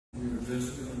We were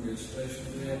just going to be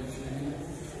especially glad to see you.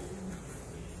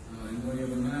 In way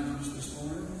of announcements this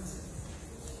morning,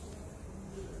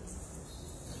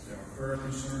 there are prayer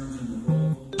concerns in the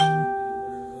bulletin.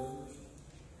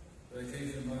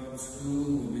 Vacation Bible School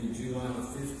will be July the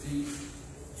 15th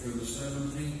through the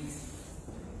 17th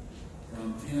from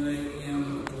 10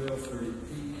 a.m. to 12:30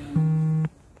 p.m.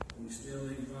 We still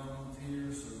need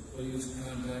volunteers, so please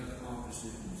contact the office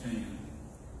if you can.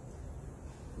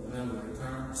 We'll have a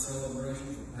retirement celebration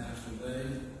for Pastor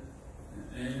Dave and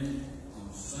Annie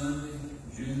on Sunday,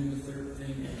 June the 13th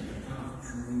in the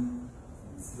conference room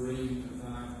from 3 to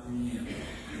 5 p.m.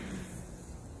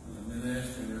 I've been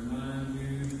asked to remind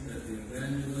you that the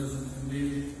Evangelism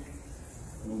Committee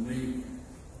will meet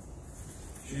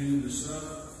June the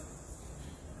 7th.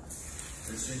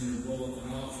 It's in your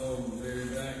bulletin also on the very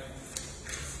back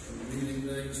of the meeting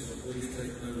date, so please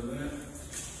take note of that.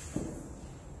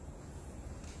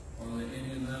 Are there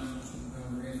any announcements from the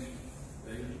congregation?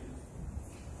 David?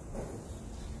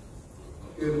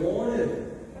 Good morning.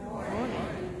 Good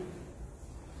morning.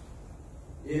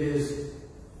 It is,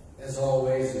 as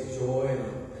always, a joy and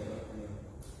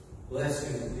a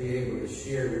blessing to be able to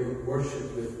share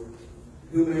worship with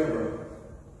whomever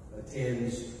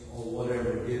attends on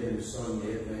whatever given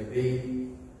Sunday it may be.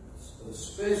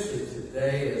 Especially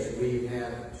today, as we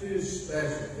have two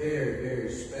special, very,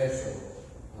 very special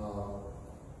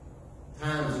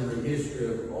times in the history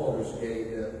of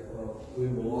Aldersgate that we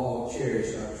will all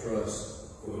cherish, I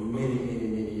trust, for many, many,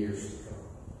 many years to come.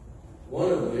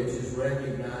 One of which is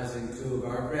recognizing two of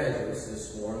our graduates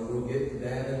this morning. We'll get to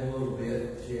that in a little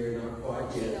bit. Jerry, not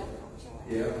quite yet.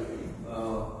 Yeah.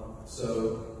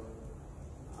 So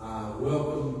I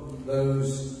welcome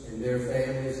those and their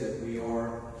families that we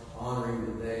are honoring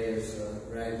today as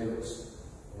graduates.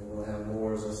 And we'll have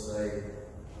more, as I say,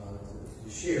 to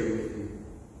share with you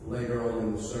later on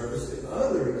in the service. The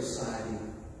other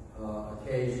exciting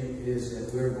occasion is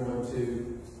that we're going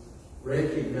to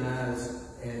recognize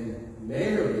and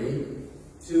marry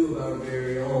two of our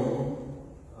very own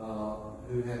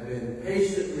who have been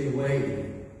patiently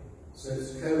waiting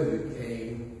since COVID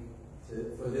came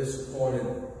for this appointed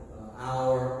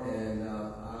hour, and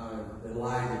I'm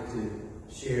delighted to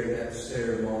share that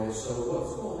ceremony. So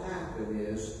what's going to happen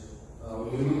is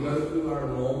when we go through our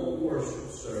normal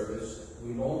worship service,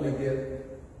 we normally get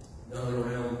done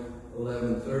around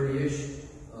 11:30-ish.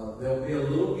 There'll be a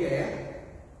little gap.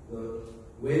 The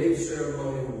wedding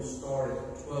ceremony will start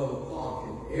at 12 o'clock,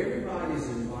 and everybody's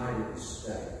invited to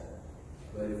stay.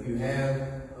 But if you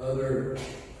have other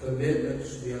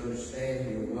commitments, we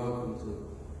understand you're welcome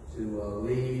to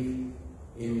leave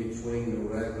in between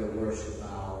the regular worship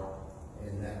hour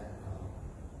and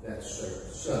that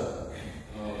service. So,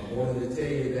 I wanted to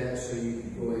tell you that so you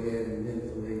can go ahead and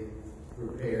mentally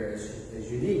prepare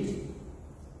as you need to.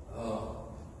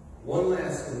 One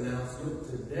last announcement.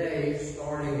 Today,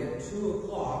 starting at 2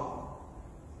 o'clock,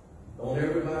 don't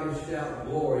everybody shout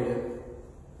glory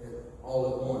all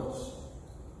at once.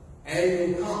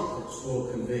 Annual conference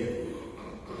will convene.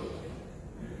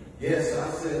 Yes, I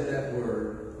said that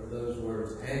word, or those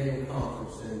words, annual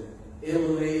conference. And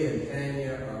Emily and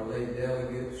Tanya, our late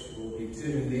delegates, will be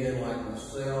tuned in like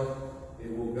myself.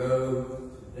 It will go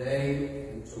today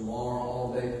and tomorrow,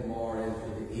 all day tomorrow into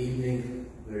the evening.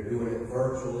 They're doing it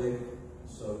virtually.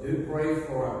 So do pray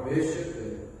for our bishop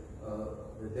and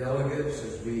the delegates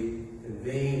as we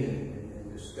convene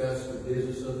and discuss the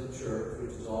business of the church,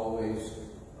 which is always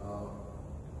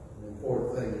an important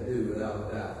thing to do, without a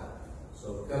doubt.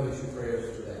 So covet your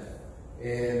prayers for that.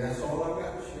 And that's all I've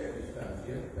got to share this time.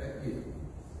 Jim, back to you.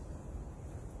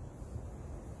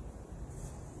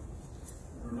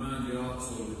 Remind you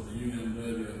also that the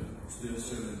UMW are still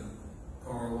selling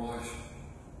car wash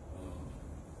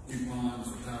coupons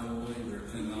for Title League. They're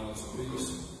 $10 a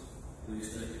piece. Please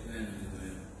take advantage of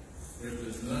them. If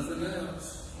there's nothing else,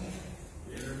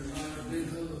 give everybody a big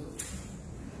hug.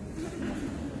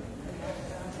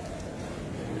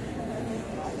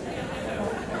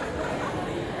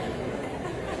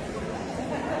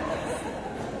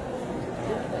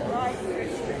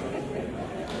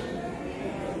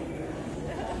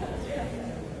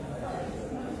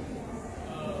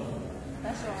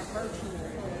 That's our virtual.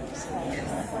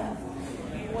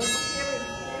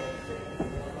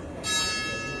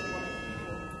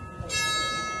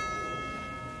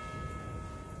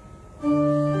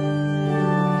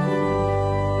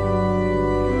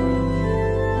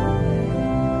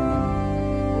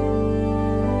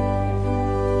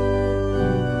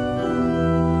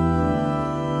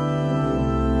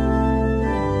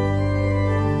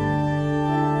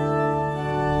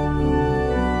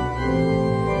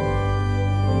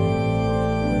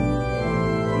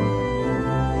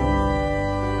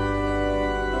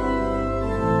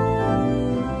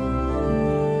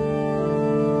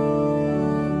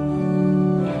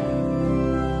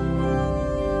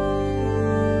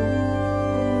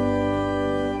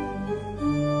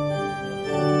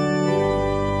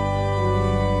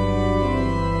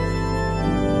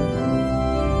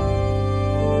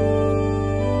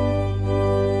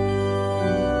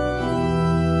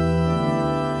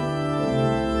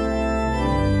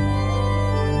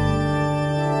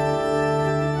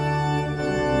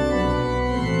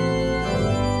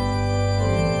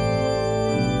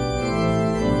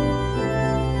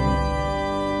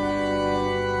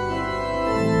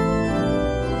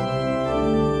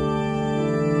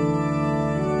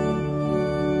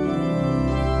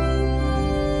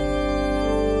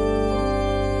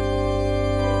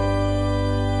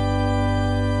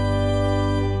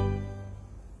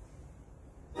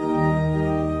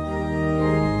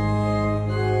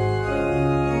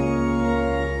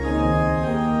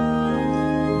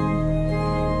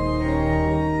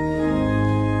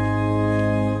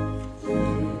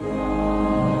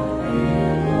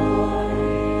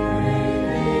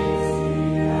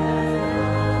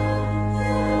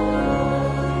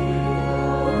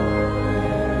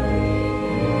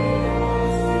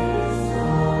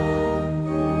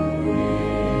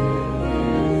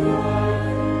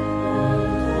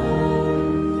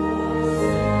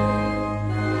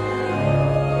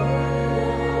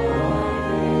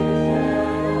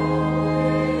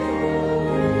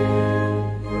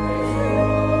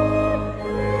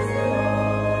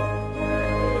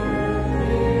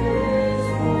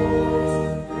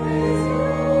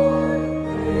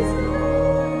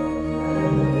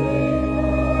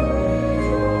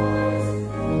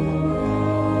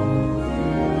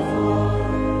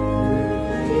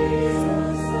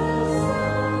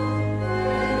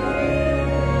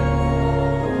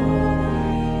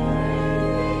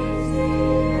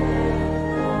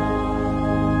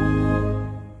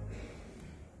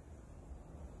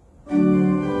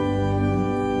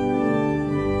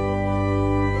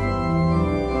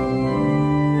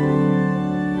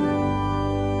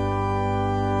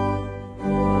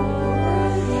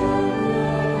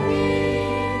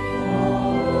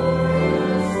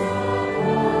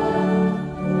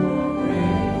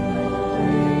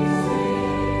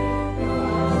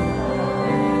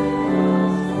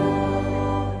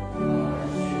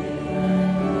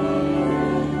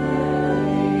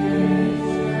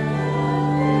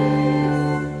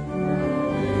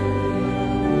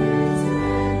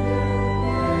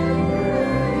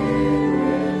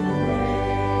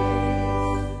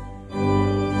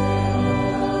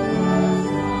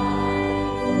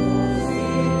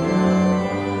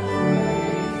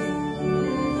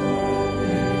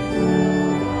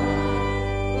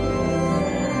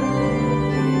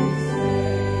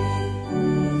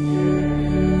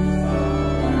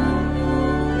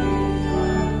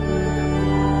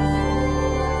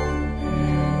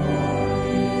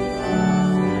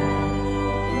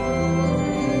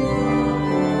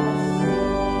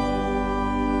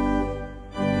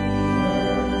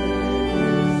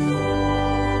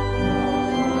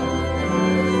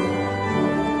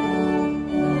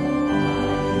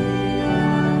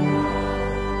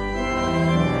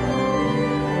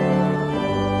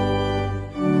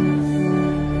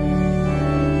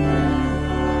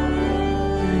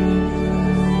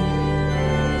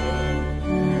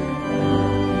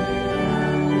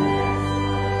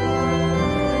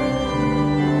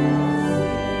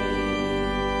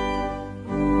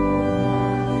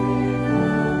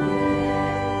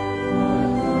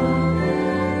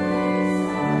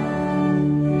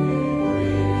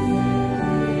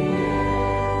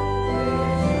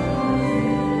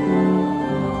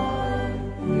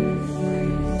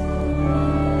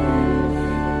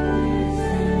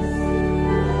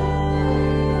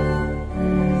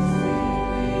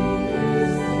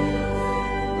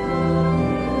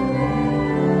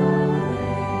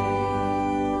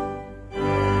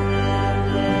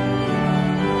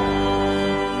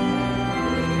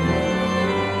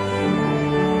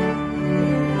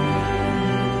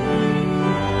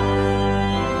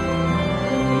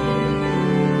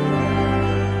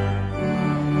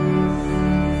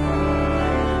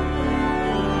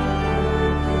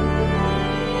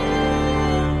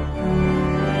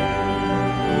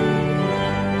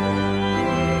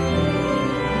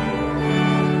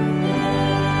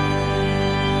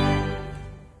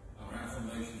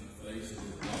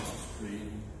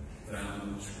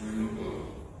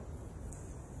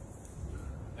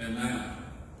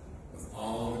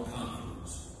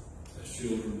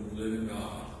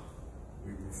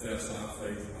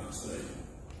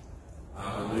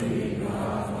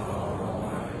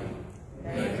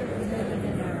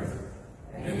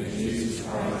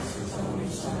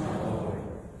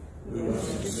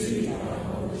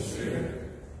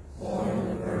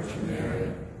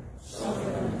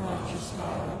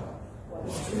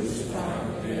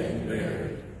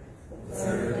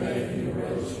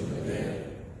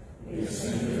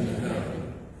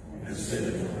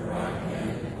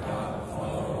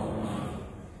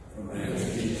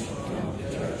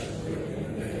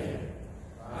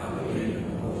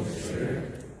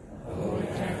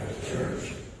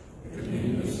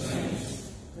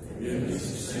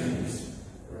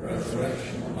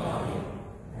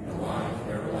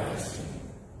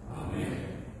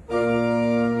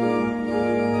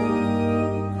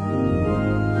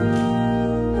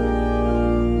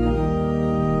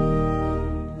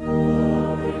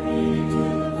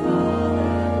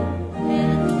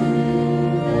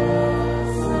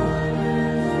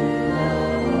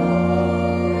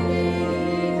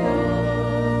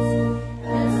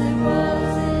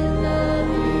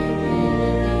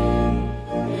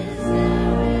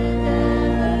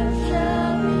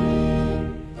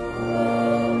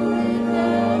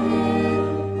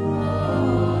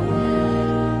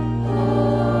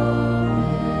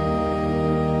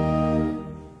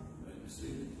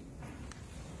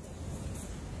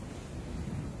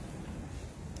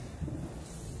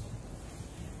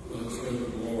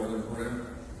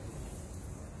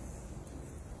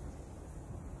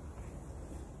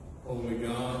 Holy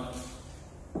God,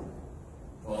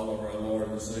 Father of our Lord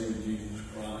and Savior Jesus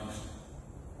Christ,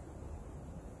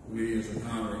 we as a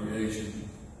congregation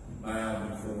bow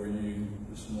before you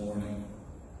this morning,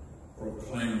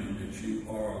 proclaiming that you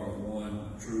are the one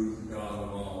true God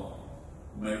of all,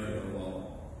 maker of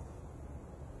all.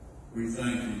 We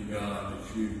thank you, God,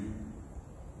 that you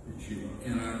are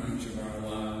in each of our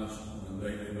lives on a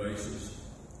daily basis,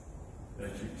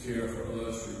 that you care for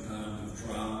us through times of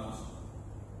trials,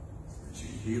 that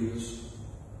you heal us,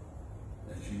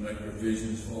 that you make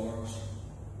provisions for us,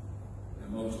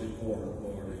 and most important,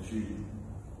 Lord, that you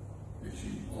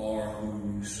are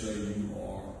who you say you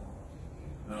are,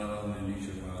 not only in each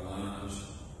of our lives,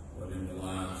 but in the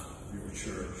life of your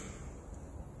church.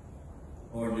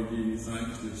 Lord, we give you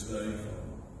thanks this day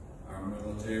for our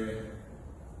military.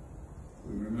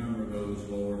 We remember those,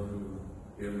 Lord, who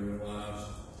give their lives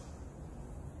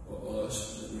for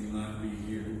us, that we might be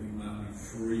here, that we might be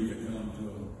free to come to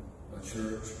a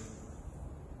church.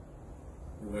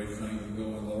 The way things are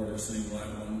going, Lord, it seems like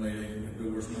one day the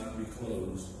doors might be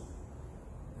closed.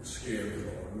 It's scary,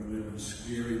 Lord. We live in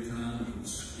scary times with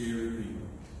scary people.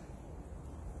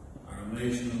 Our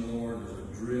nation, Lord, is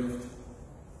adrift.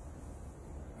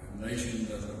 Our nation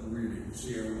doesn't really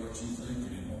care what you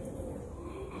think anymore, Lord.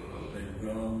 They've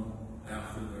gone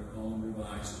after their own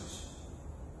devices.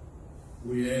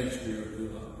 We ask, dear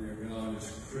God,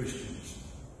 as Christians,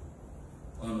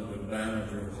 under the banner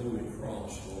of your holy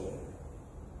cross, Lord,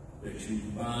 that you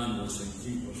bind us and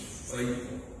keep us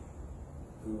faithful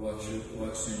to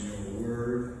what's in your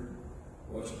word,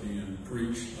 what's being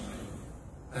preached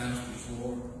by pastors,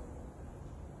 Lord,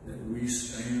 that we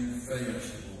stand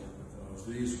fast, Lord, because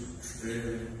these are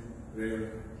very, very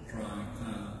trying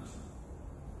times.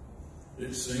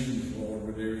 It seems, Lord,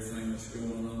 with everything that's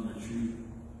going on,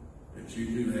 that you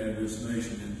do have this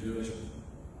nation in judgment.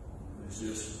 There's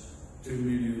just too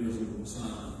many visible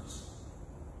signs.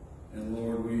 And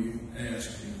Lord, we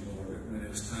ask you, Lord, that when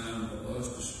it's time for us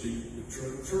to speak the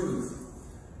truth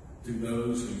to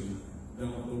those who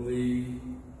don't believe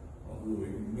or who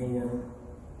ignore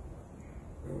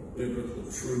your biblical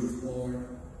truth, Lord,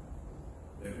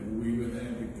 that we would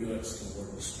have the guts, Lord,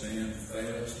 to stand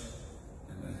fast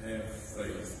and to have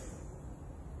faith.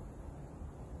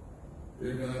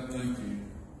 Dear God, thank you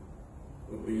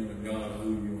for being a God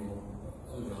who you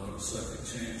are, a God of second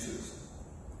chances,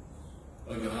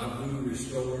 a God who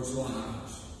restores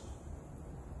lives.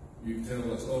 You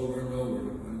tell us over and over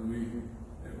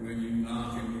that when you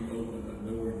knock and you open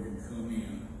the door, you come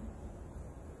in.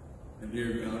 And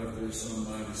dear God, if there's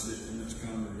somebody sitting in this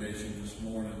congregation this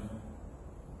morning,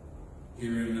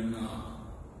 hearing the knock,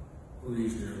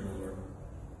 please, dear Lord,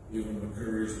 give them the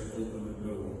courage to open the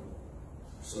door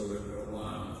so that their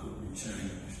lives would be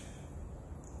changed.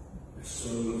 Their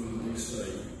souls would be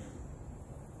saved,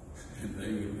 and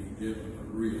they would be given a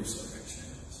real second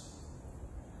chance.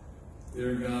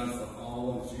 Dear God, for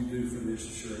all that you do for this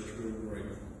church, we're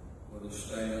grateful. For the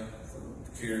staff, for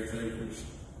the caretakers,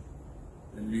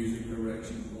 the music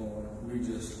direction, Lord. We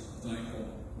just thankful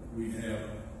that we have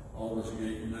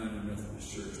Aldersgate United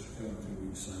Methodist Church to come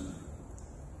to each Sunday.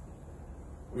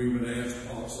 We would ask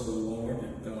also, Lord,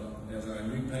 that as our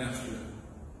new pastor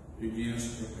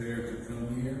begins to prepare to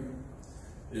come here,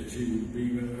 that you would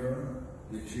be with her,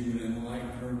 that you would enlighten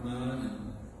her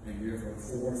mind and give her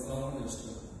forethought as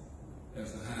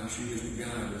to how she is to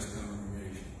guide this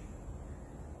congregation.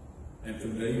 And for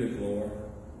David, Lord,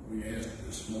 we ask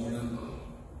this morning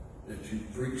that you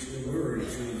preach the word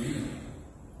through him,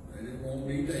 that it won't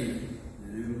be David,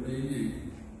 that it will be you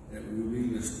that we'll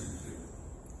be listening to.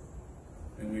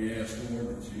 And we ask,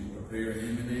 Lord, that you prepare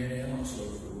him and Annie also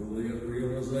for the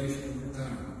realization of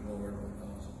retirement, Lord,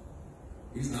 because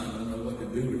he's not going to know what to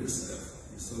do with himself.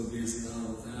 He's so busy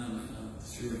all the time, and I'm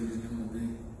sure he's going to be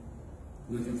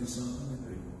looking for something to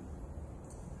do.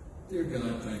 Dear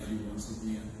God, thank you once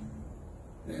again.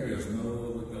 There is no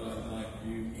other God like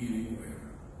you anywhere,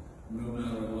 no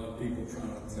matter what people try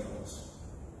to tell us.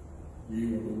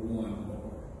 You are the one,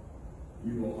 Lord.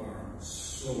 You are our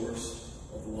source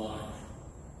of life,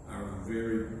 our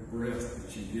very breath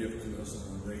that you give to us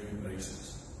on a daily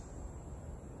basis.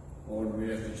 Lord,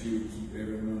 we ask that you would keep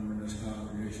every member in this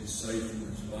congregation safe from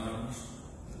this virus.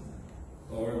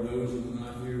 Lord, those that are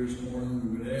not here this morning,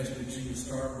 we would ask that you would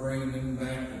start bringing them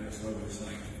back to this holy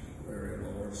sanctuary,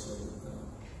 Lord, so that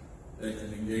they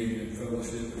can engage in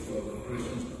fellowship with other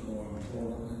Christians, but more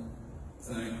importantly,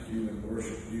 thank you and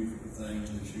worship you for the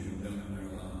things that you have done in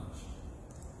their lives.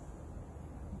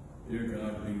 Dear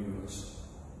God, be with us.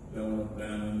 Don't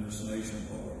abandon this nation,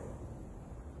 Lord.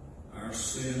 Our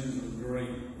sins are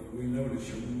great, but we know that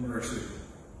your mercy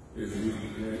If we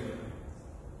forget,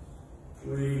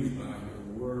 please, by your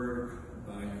word,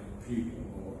 by your people,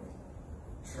 Lord,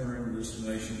 turn this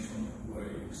nation from its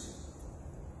ways.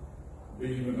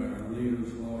 Be with our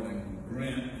leaders, Lord, and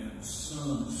grant them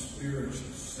some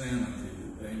spiritual sanity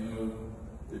that they know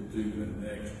to do the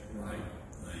next right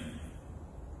thing.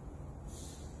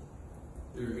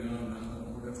 Dear God, I don't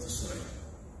know what else to say.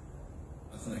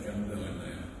 I think I'm done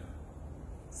now.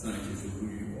 Thank you for who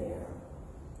you are,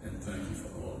 and thank you for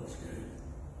Alder's Gate.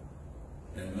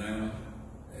 And now,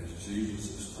 as Jesus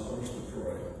has taught us to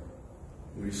pray,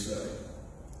 we say,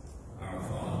 Our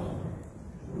Father,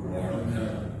 who art in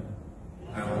heaven,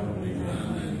 hallowed be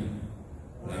thy name.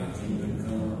 Thy kingdom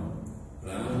come,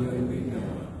 thy will be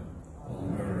done,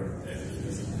 on earth as it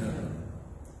is in heaven.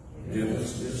 Give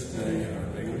us this day our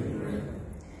daily bread,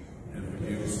 and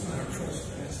forgive us our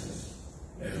trespasses,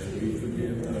 as we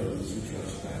forgive those who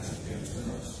trespass against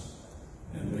us.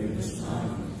 And lead us not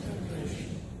into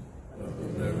temptation, but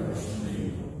deliver us from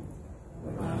evil.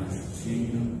 For thine is the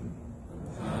kingdom, the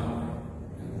power,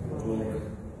 and the glory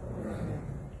forever.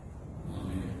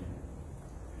 Amen.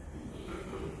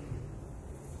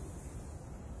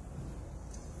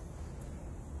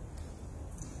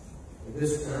 At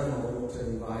this time, I want to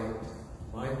invite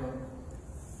Michael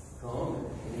to come,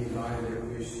 and anybody that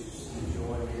wishes to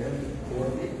join in,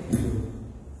 Courtney,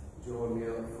 join me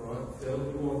up front. Phil,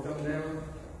 you want to come down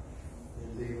and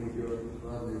be with your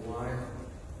lovely wife?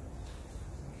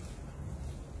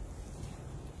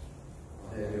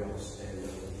 I'll have you all stand up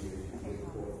and give you a good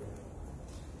Courtney.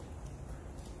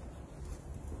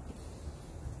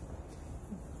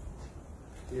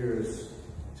 Here's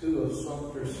two of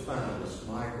Sumter's finest,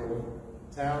 Michael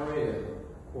Towery and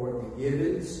Courtney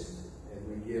Gibbons, and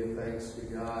we give thanks to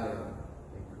God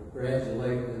and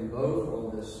congratulate them both on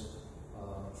this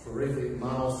terrific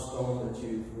milestone that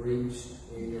you've reached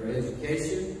in your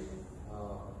education.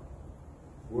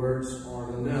 Words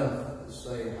aren't enough to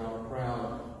say how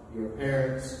proud your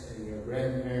parents and your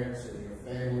grandparents and your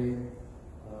family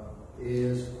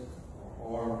is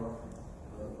or are.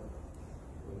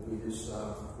 We just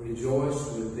rejoice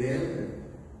with them and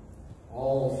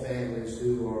all families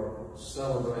who are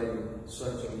celebrating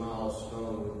such a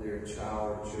milestone with their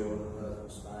child or children,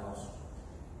 husband, spouse.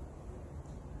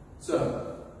 So,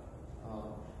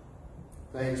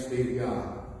 thanks be to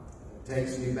God. It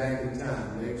takes me back in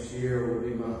time. Next year will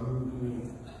be my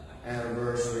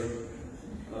anniversary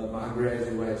of my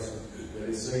graduation. But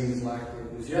it seems like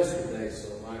it was yesterday, so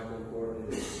Michael and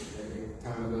Courtney,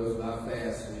 time goes by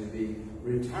fast and you'll be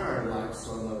retired like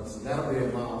some of us. And that'll be a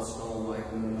milestone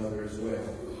like none other as well.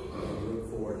 Look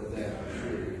forward to that, I'm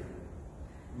sure.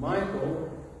 Michael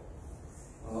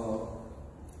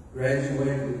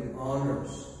graduated with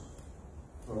honors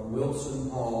from Wilson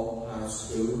Hall High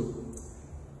School,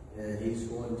 and he's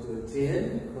going to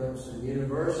attend Clemson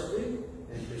University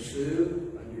and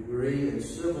pursue a degree in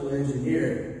civil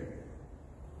engineering.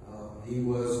 He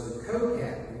was the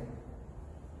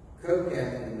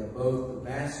co-captain of both the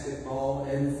basketball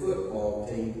and football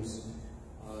teams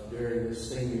during his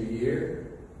senior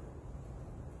year,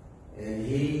 and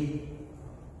he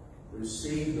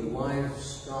received a life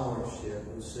scholarship,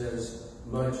 which says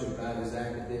much about his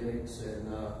academics and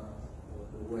the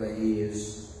way he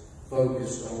is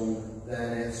focused on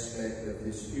that aspect of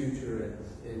his future and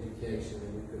education.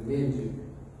 And we commend you,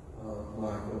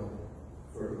 Michael,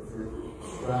 for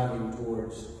striving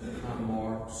towards high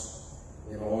marks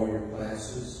in all your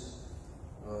classes.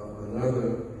 Another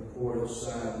important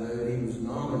side note, he was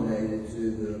nominated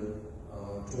to the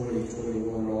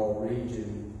 2021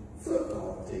 All-Region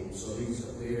football team. So he's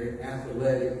a very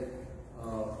athletic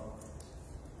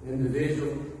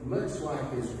individual, much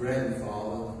like his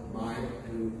grandfather, Mike,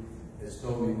 who has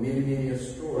told me many a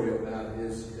story about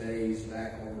his days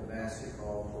back on the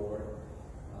basketball court.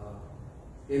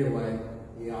 Anyway,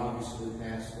 he obviously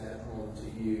passed that on to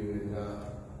you, and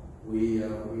we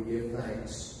give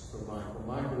thanks for Michael.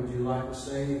 Michael, would you like to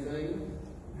say anything?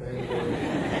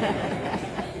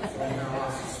 Somehow I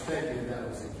suspected that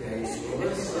was the case. Well,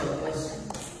 let's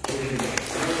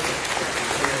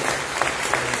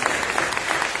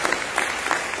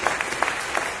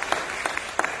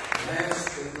last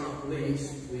but not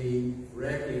least, we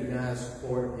recognize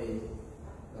Courtney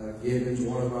Gibbons,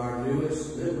 one of our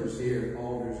newest members here at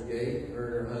Alder's Gate,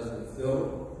 her and her husband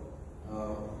Philip.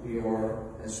 We are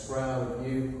as proud of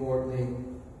you, Courtney,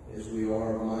 as we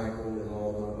are Michael and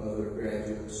all the other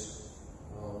graduates.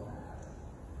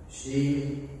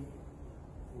 She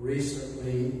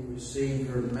recently received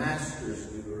her master's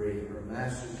degree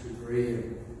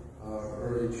in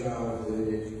early childhood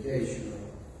education.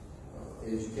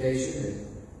 And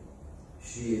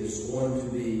She is one to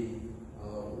be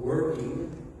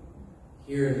working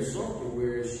here in Sumter,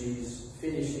 where she's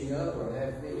finishing up or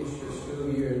have finished her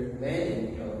school year at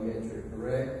Manning Elementary,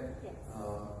 correct? Yes.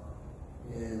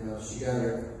 And she got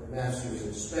her master's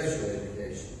in special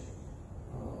education.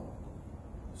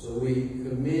 So we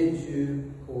commend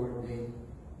you, Courtney,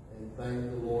 and thank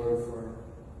the Lord for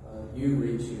you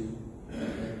reaching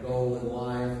that goal in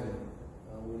life.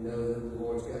 And we know that the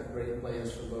Lord's got great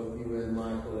plans for both you and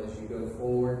Michael as you go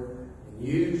forward and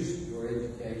use your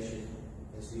education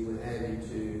as He would have you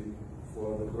to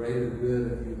for the greater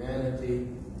good of humanity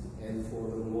and for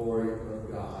the glory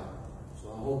of God.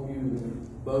 So I hope you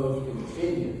both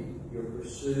continue your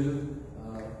pursuit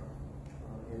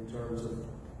in terms of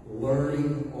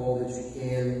learning all that you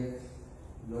can,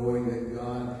 knowing that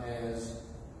God has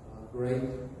great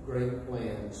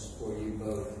plans for you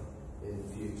both in the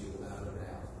future, without a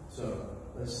doubt. So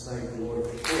let's thank the Lord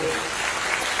for it.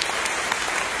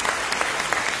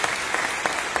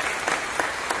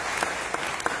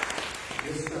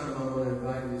 This time I'm going to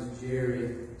invite Ms. Jerry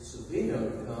Savino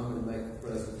to come and make a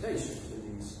presentation to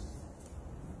these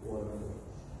wonderful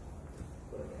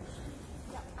players.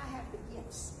 Yeah, I have the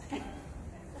gifts.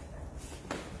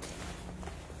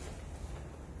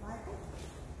 Michael?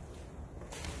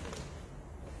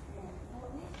 And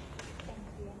Courtney? Thank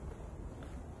you.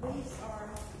 These are,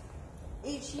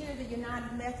 each year the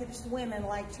United Methodist Women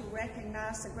like to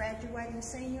recognize the graduating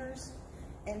seniors.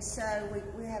 And so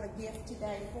we have a gift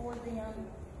today for them.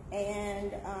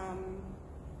 And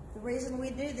the reason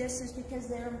we do this is because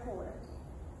they're important.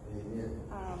 Amen.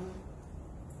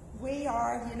 We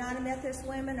are, the United Methodist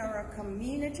Women are a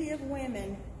community of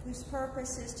women whose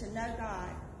purpose is to know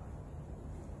God.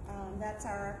 That's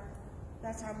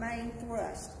our main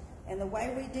thrust. And the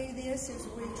way we do this is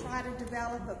we try to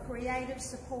develop a creative,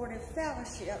 supportive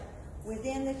fellowship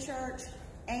within the church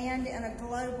and in a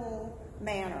global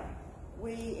manner.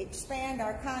 We expand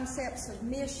our concepts of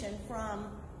mission from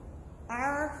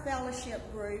our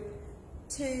fellowship group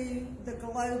to the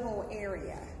global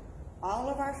area. All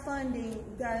of our funding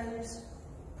goes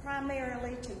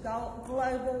primarily to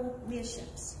global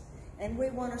missions. And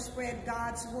we want to spread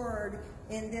God's word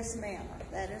in this manner.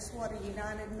 That is what a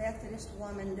United Methodist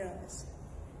woman does.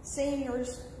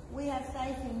 Seniors, we have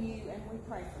faith in you and we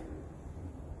pray for you.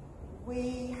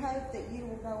 We hope that you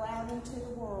will go out into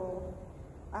the world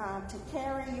to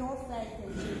carry your faith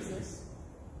in Jesus,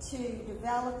 to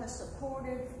develop a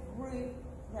supportive group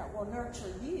that will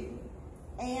nurture you,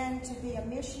 and to be a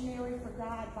missionary for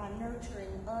God by nurturing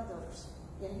others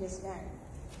in His name.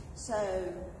 So,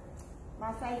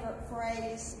 my favorite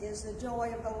phrase is, the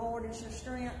joy of the Lord is your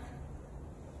strength,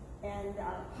 and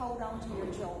hold on to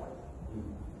your joy.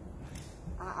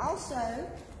 I also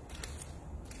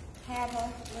have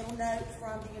a little note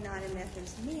from the United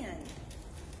Methodist Men.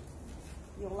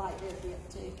 You'll like their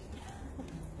gift too.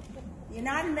 The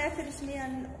United Methodist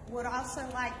Men would also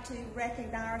like to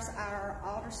recognize our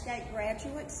Aldersgate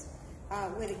graduates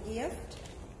with a gift.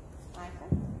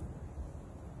 Michael.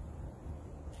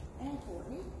 And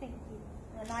Courtney. Thank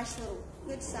you. A nice little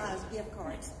good-sized gift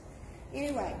cards.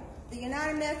 Anyway, the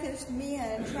United Methodist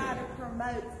Men try to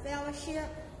promote fellowship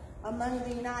among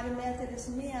the United Methodist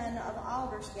Men of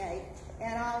Aldersgate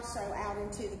and also out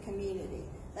into the community.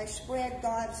 They spread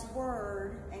God's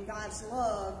word and God's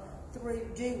love through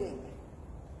doing.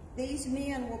 These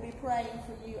men will be praying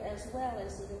for you as well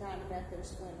as the United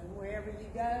Methodist Women. Wherever you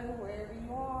go, wherever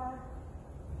you are,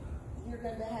 you're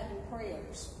going to have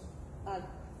prayers,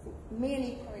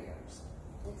 many prayers.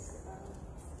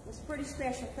 It's a pretty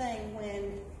special thing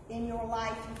when in your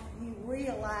life you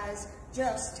realize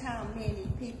just how many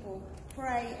people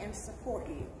pray and support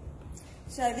you.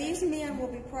 So these men will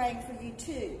be praying for you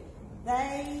too.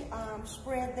 They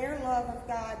spread their love of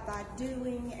God by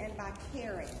doing and by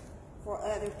caring for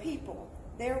other people.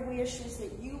 Their wish is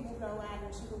that you will go out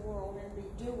into the world and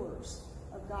be doers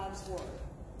of God's word.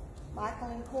 Michael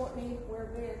and Courtney, we're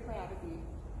very proud of you.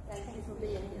 Thank you for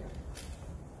being here.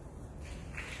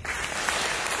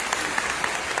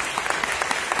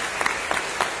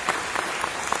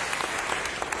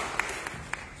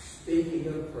 Speaking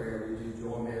of prayer, would you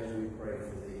join me as we pray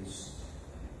for these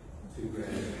two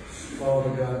graduates?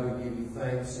 Father God, we give you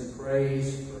thanks and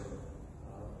praise for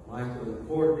Michael and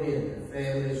Courtney and their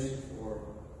families, for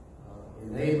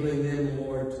enabling them,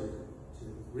 Lord, to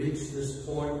reach this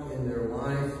point in their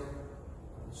life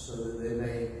so that they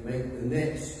may make the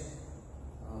next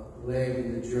leg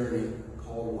in the journey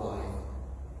called life.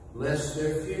 Bless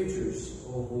their futures,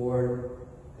 O Lord,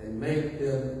 and make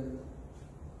them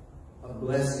a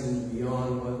blessing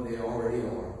beyond what they already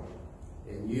are.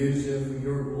 And use them for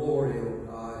your glory, O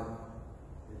God,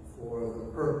 and for the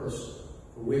purpose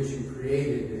for which you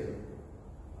created them,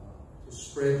 to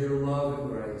spread your love and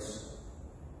grace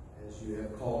as you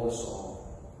have called us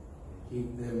all.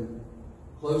 Keep them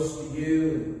close to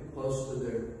you and close to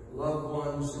their loved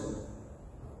ones, and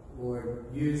Lord,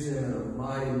 use them in a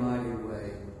mighty, mighty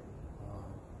way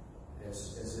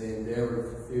as they endeavor to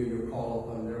fulfill your call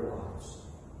upon their lives.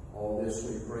 All this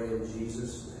we pray in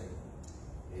Jesus'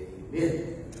 name.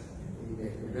 Amen.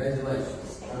 Amen.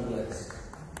 Congratulations. God bless.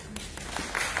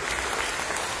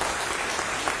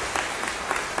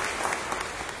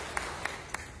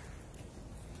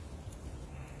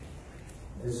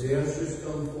 As the ushers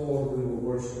come forward, we will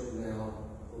worship now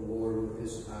the Lord with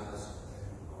his tithes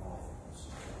and offerings.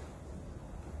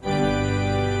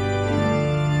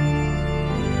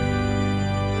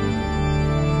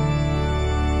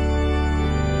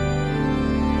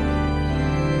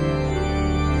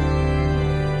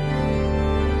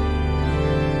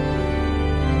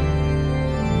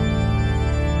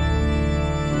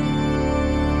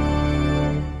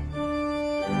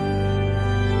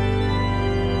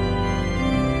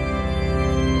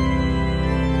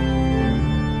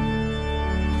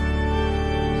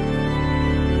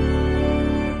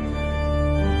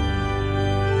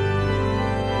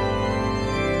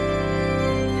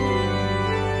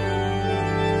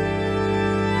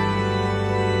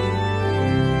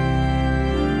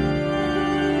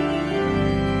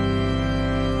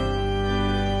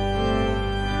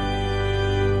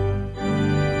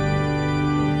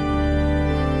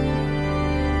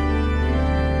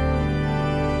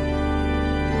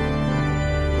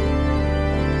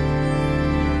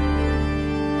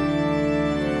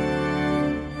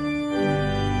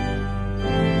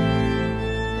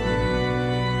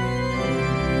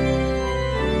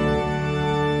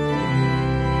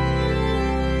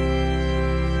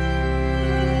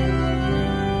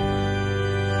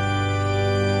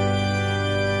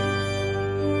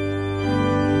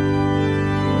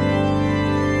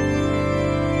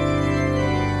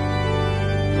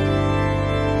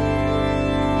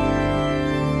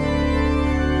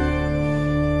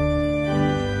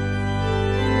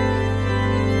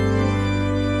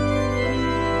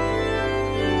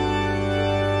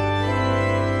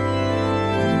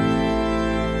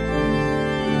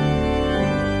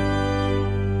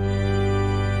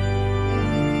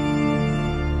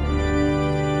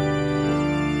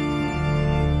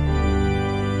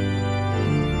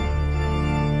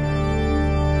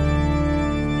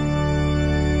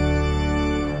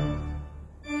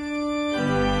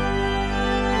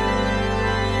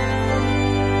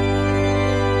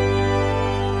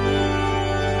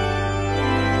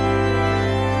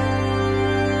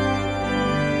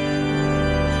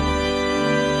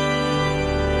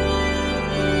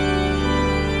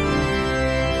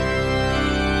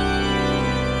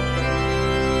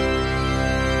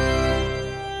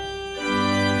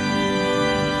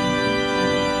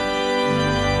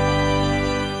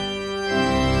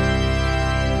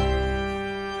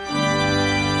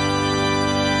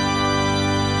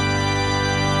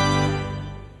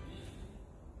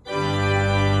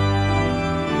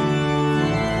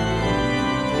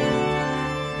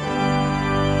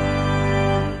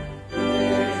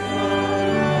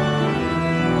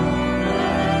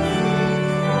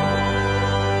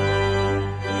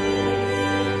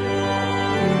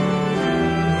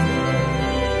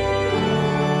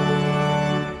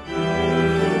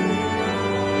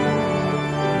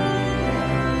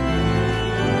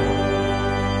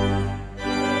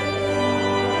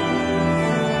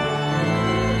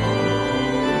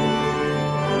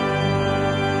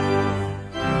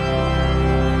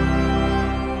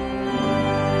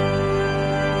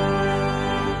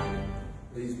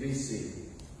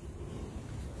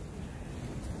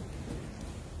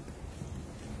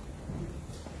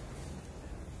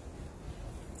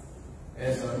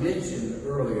 As I mentioned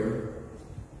earlier,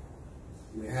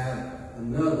 we have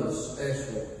another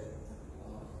special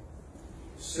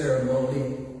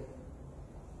ceremony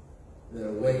that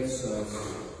awaits us,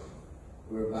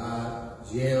 whereby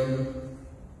Jim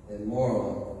and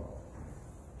Marla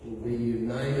will be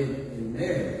united in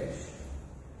marriage.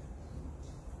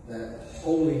 That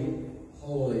holy,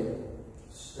 holy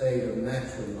state of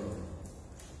matrimony.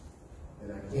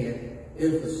 And I can't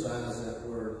emphasize that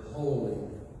word holy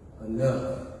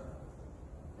enough,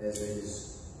 as it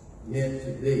is meant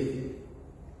to be.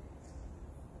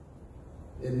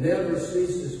 It never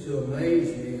ceases to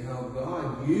amaze me how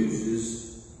God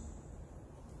uses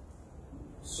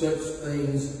such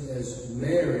things as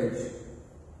marriage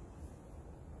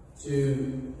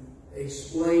to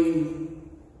explain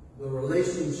the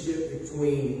relationship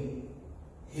between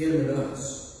Him and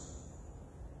us.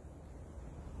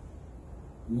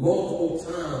 multiple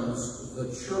times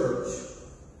the church,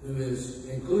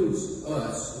 includes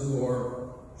us who are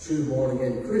true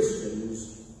born-again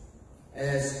Christians,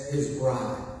 as his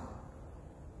bride.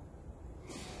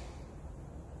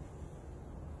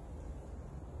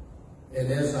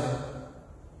 And as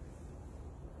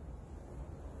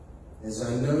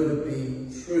I know to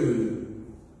be true,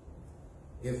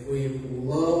 if we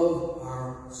love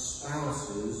our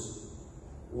spouses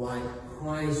like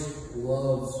Christ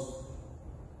loves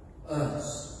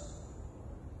us,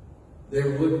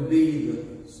 there wouldn't be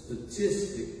the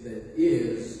statistic that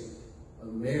is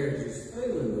of marriages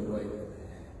failing the way that they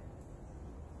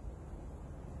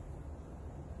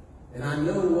have. And I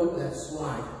know what that's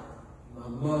like. My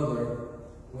mother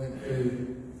went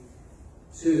through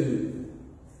 2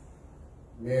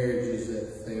 marriages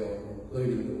that failed,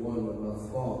 including the one with my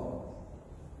father.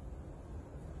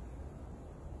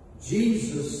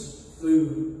 Jesus,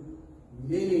 through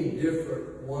many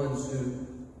different ones who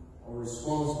are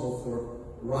responsible for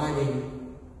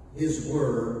writing his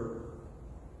word,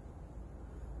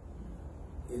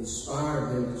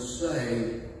 inspired them to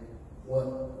say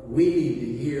what we need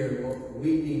to hear and what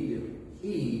we need to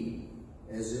heed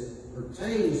as it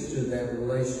pertains to that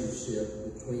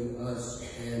relationship between us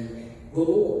and the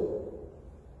Lord.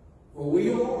 For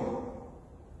we are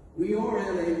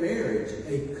in a marriage,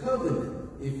 a covenant,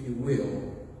 if you will,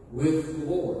 with the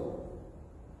Lord.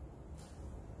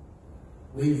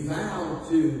 We vow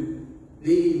to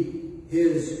be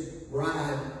his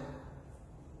bride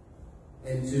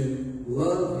and to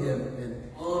love him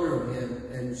and honor him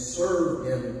and serve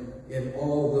him in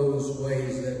all those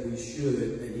ways that we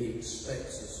should, that he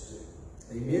expects us to.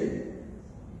 Amen?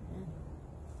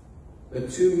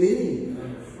 But too many,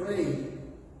 I'm afraid,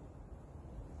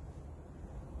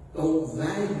 don't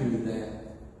value that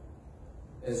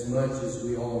as much as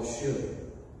we all should.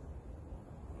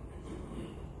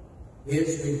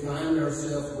 Hence, we find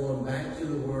ourselves going back to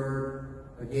the Word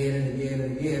again and again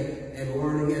and again, and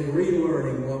learning and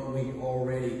relearning what we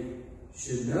already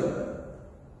should know.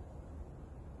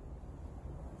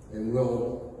 And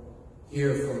we'll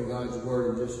hear from God's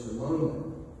Word in just a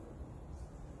moment.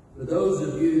 For those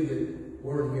of you that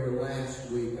weren't here last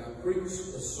week, I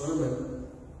preached a sermon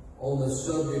on the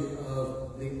subject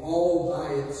of the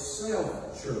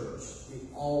all-by-itself church. The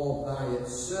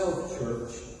all-by-itself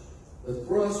church. The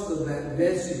thrust of that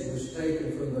message was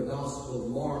taken from the Gospel of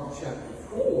Mark chapter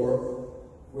 4,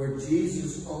 where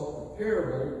Jesus taught the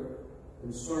parable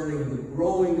concerning the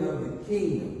growing of the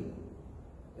kingdom.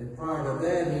 And prior to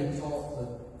that, he taught the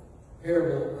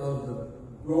parable of the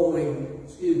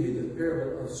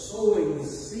parable of sowing the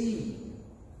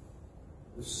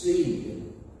seed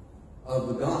of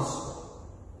the gospel.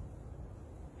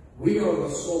 We are the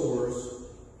sowers,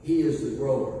 he is the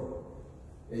grower.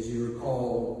 As you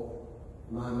recall,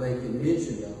 my making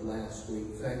mention of last week.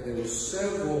 In fact, there were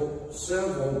several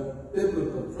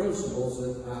biblical principles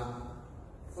that I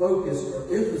focused or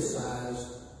emphasized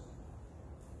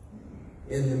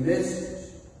in the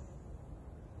message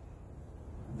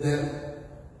that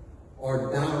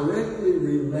are directly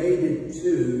related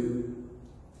to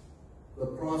the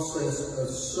process of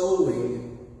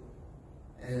sowing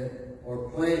or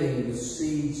planting the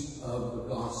seeds of the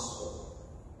gospel.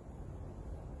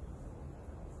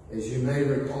 As you may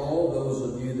recall, those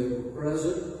of you that were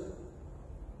present,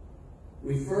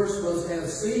 we first must have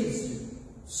seeds to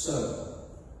sow.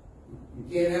 You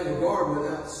can't have a garden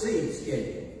without seeds, can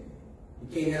you? You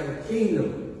can't have a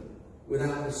kingdom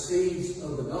without the seeds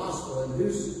of the gospel. And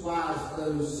who supplies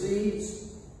those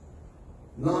seeds?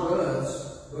 Not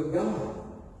us, but God.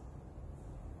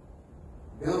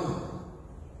 God.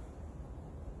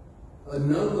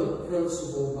 Another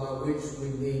principle by which we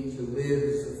need to live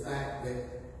is the fact that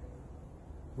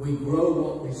we grow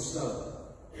what we sow.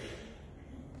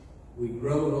 We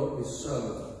grow what we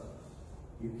sow.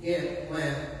 You can't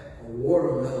plant a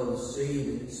watermelon seed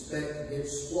and expect to get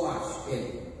squash, can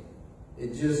you?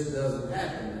 It just doesn't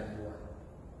happen that way.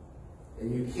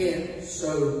 And you can't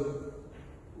sow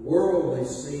worldly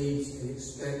seeds and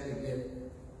expect to get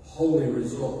holy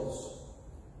results.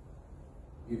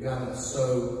 You got to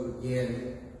sow,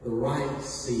 again, the right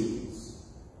seeds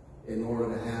in order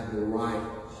to have the right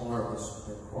harvest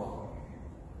or crop.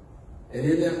 And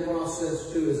in that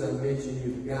process, too, as I mentioned,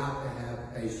 you've got to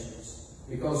have patience.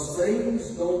 Because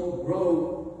things don't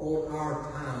grow on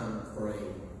our time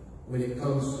frame when it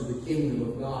comes to the kingdom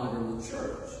of God and the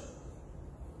church.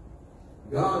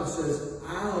 God says,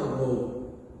 I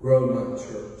will grow my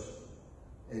church.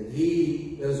 And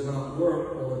he does not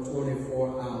work on a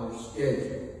 24-hour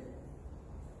schedule.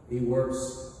 He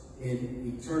works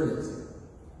in eternity.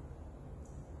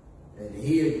 And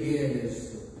he, again,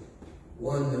 is the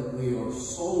one that we are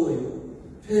solely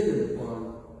dependent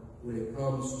upon when it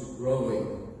comes to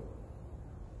growing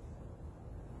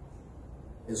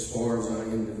as far as our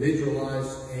individual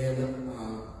lives and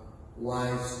our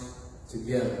lives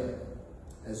together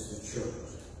as the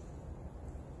church.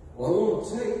 Well, I want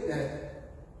to take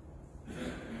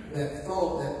that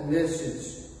thought, that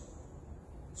message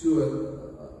to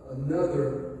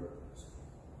another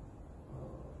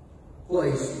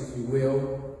place, if you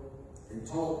will, and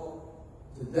talk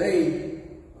today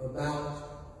about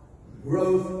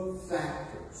growth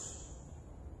factors.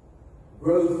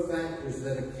 Growth factors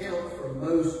that account for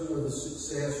most of the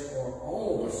success, or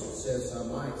all the success, I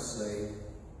might say,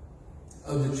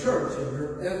 of the church in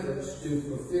her efforts to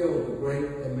fulfill the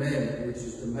great commandment, which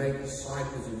is to make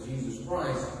disciples of Jesus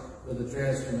Christ for the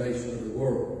transformation of the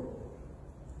world.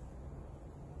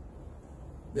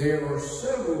 There are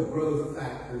several growth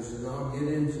factors, and I'll get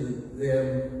into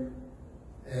them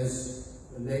as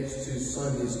the next two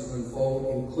Sundays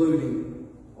unfold, including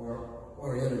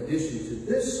or in addition to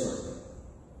this Sunday.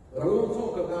 But I want to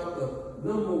talk about the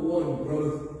number one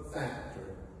growth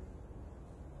factor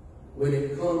when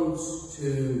it comes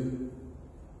to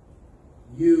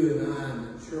you and I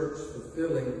and the church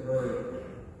fulfilling her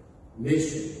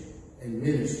mission and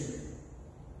ministry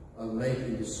of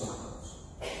making disciples.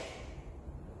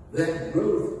 That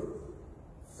growth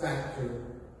factor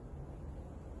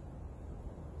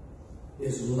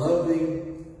is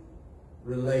loving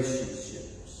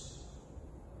relationships.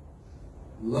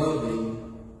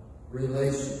 Loving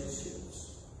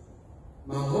relationships.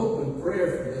 My hope and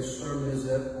prayer for this sermon is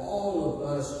that all of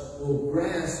us will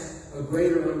grasp a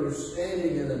greater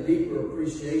understanding and a deeper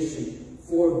appreciation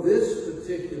for this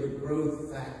particular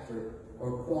growth factor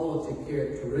or quality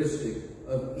characteristic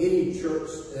of any church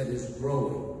that is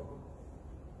growing,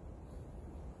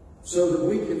 so that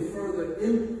we can further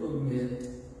implement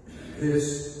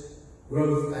this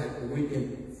growth factor. We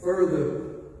can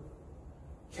further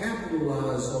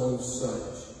capitalize on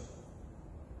such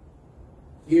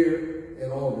here at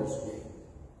Aldersgate.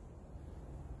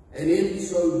 And in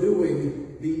so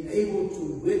doing, be able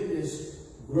to witness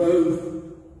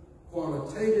growth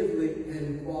quantitatively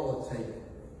and qualitatively.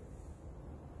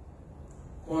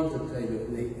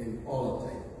 Quantitatively and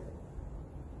qualitatively.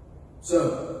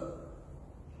 So,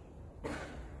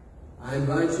 I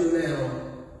invite you now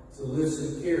to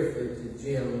listen carefully to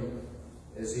Jim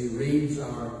as he reads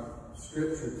our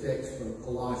scripture text from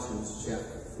Colossians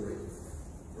chapter 3,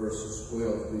 verses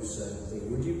 12 through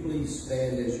 17. Would you please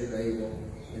stand as you're able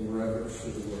in reverence to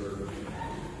the word?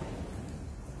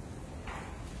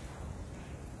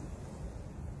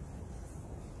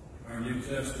 Our New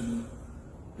Testament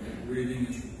reading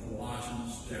is from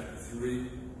Colossians chapter 3,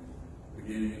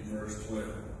 beginning in verse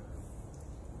 12.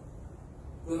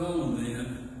 Put on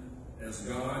then, as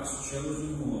God's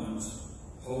chosen ones,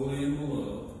 holy and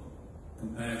beloved,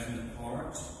 compassionate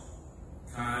hearts,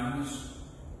 kindness,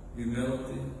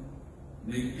 humility,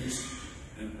 meekness,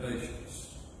 and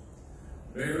patience.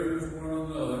 Bear with one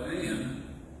another, and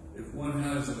if one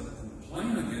has a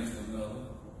complaint against another,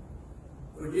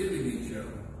 forgiving each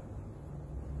other,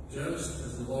 just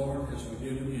as the Lord has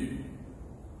forgiven you,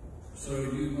 so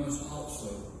you must also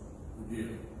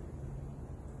forgive.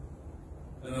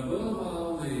 And above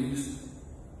all these,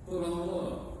 put on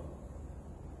love,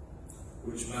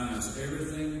 which binds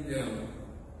everything together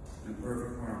in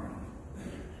perfect harmony.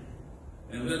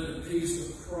 And let the peace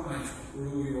of Christ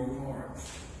rule your hearts,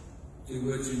 to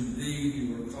which indeed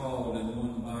you were called in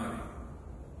one body,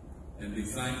 and be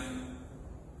thankful.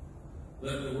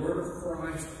 Let the word of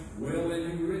Christ dwell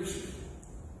in you richly,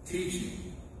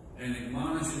 teaching and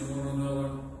admonishing one another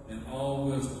in all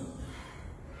wisdom,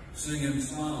 singing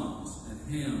psalms and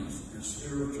hymns and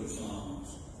spiritual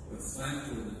songs with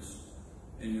thankfulness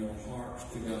in your hearts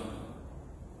to God.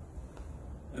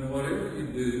 And whatever you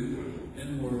do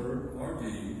in word or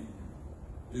deed,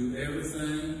 do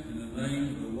everything in the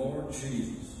name of the Lord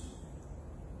Jesus,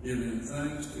 giving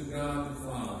thanks to God the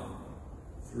Father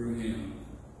through him.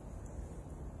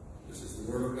 This is the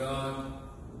word of God,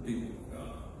 the people of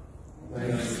God.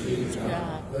 Thanks be to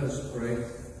God. Let us pray.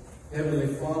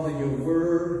 Heavenly Father, your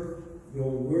word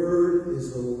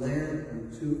is a lamp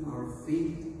unto our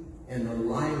feet and a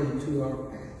light unto our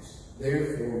paths.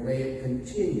 Therefore, may it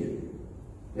continue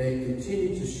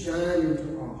to shine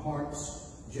into our hearts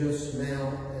just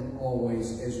now and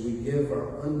always as we give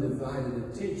our undivided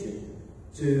attention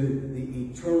to the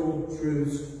eternal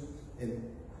truths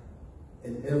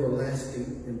and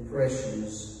everlasting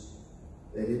impressions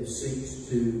that it seeks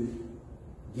to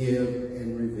give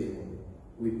and reveal.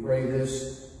 We pray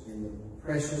this in the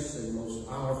precious and most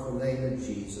powerful name of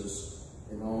Jesus,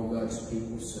 and all God's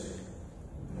people say,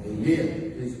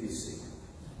 Amen. Please be seated.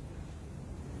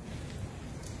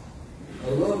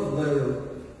 A love letter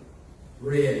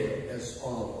read as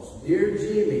follows. Dear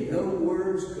Jimmy, no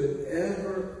words could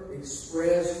ever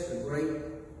express the great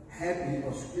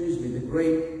the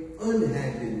great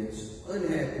unhappiness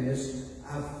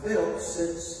I've felt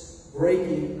since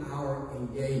breaking our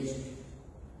engagement.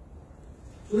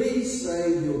 Please say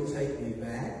you'll take me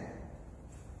back.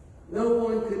 No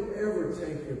one could ever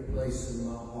take your place in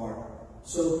my heart.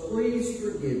 So please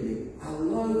forgive me. I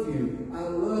love you. I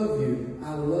love you.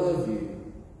 I love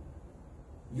you.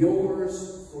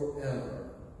 Yours forever,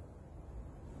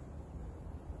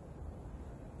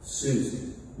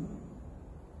 Susan.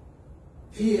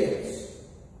 P.S.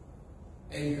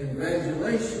 And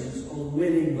congratulations on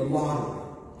winning the lottery.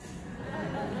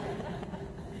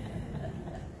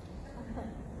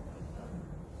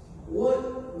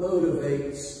 What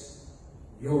motivates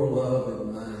your love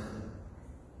and mine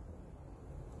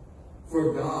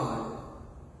for God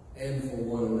and for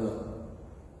one another?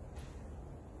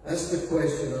 That's the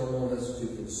question I want us to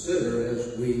consider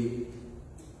as we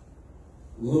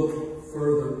look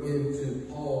further into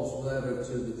Paul's letter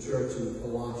to the church in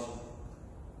Colossae.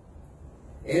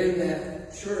 And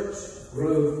that church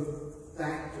growth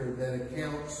factor that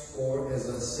accounts for, as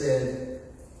I said,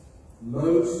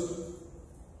 most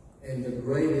and the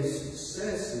greatest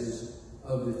successes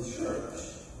of the church,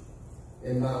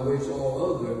 and by which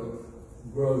all other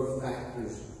growth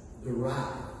factors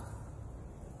derive.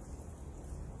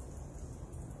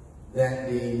 That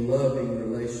being loving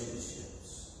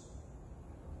relationships.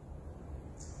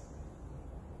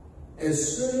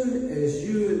 As soon as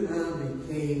you and I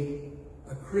became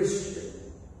a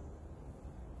Christian,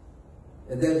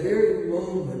 at that very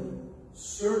moment,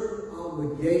 certain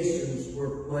obligations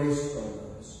were placed on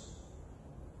us.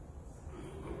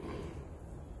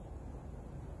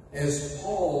 As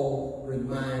Paul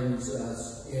reminds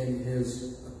us in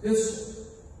his epistle,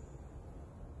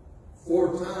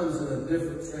 4 times in a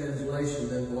different translation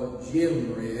than what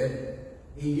Jim read,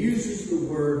 he uses the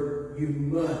word you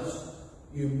must,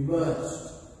 you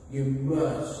must, you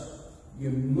must,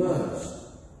 you must.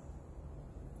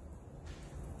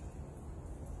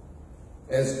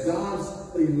 As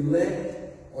God's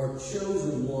elect or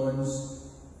chosen ones,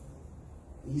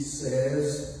 he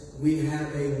says, we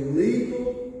have a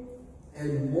legal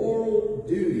and moral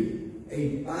duty,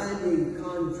 a binding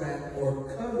contract or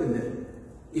covenant,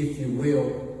 if you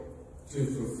will, to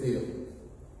fulfill.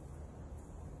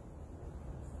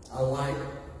 I like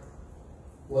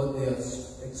what the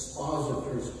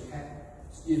expositor's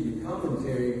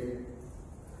commentary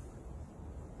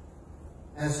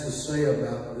has to say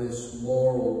about this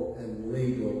moral and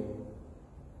legal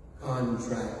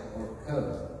contract or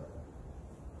covenant.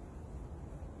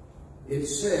 It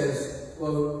says,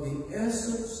 quote, the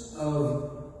essence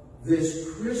of this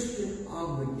Christian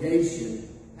obligation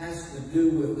has to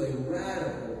do with a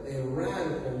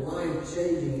radical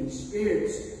life-changing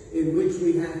experience in which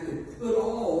we have to put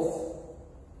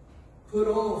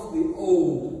off the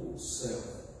old self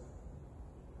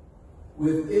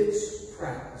with its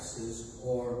practices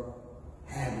or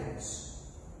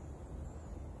habits,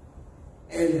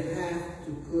 and have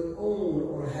to put on,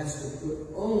 or has to put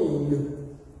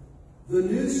on, the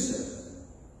new self.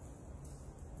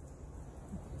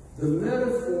 The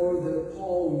metaphor that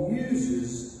Paul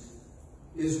uses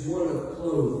is one of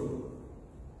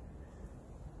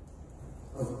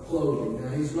clothing.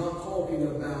 Now, he's not talking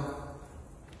about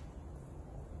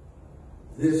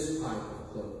this type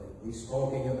of clothing. He's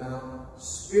talking about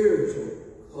spiritual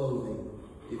clothing,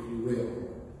 if you will.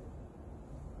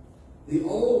 The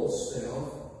old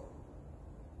self,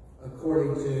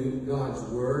 according to God's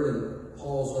word and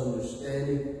Paul's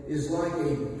understanding, is like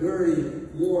a dirty,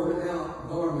 worn-out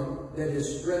garment that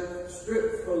is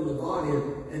stripped from the body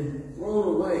and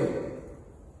thrown away,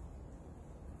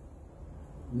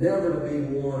 never to be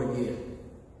worn again.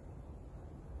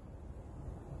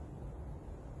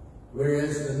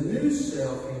 Whereas the new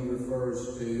self he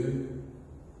refers to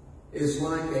is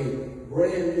like a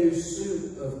brand new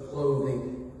suit of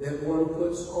clothing that one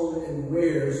puts on and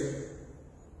wears,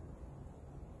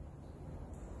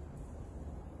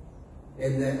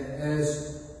 and that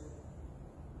as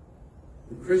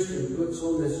the Christian puts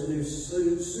on this new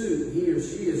suit, he or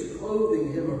she is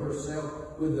clothing him or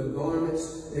herself with the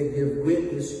garments that give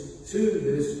witness to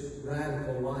this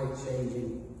radical,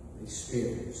 life-changing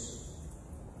experience.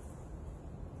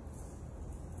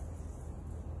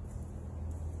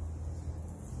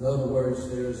 In other words,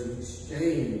 there's an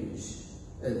exchange,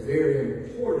 a very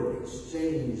important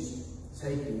exchange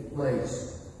taking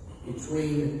place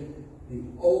between the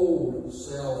old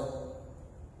self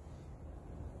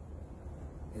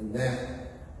and that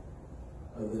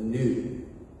of the new.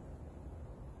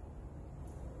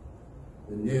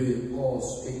 The new that Paul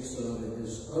speaks of in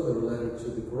his other letter to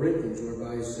the Corinthians,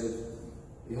 whereby he said,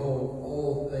 behold,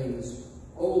 old things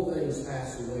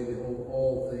pass away, behold,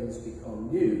 all things become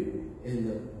new in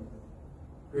the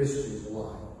Christian's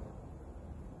life.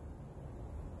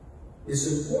 It's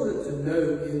important to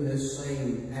note in this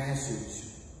same passage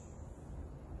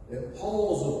that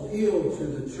Paul's appeal to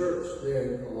the church there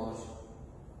in Colossae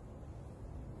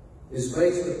is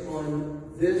based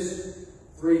upon this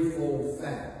threefold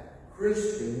fact.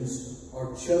 Christians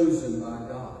are chosen by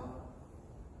God.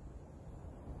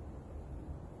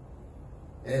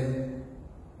 And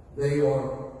they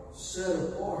are set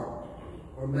apart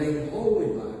or made holy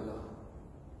by God.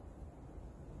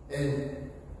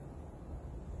 And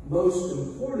most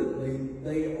importantly,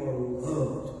 they are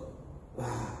loved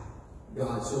by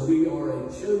God. So we are a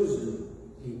chosen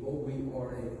people, we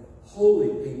are a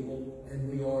holy people, and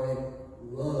we are a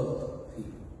loved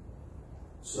people.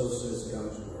 So says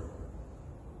God's word.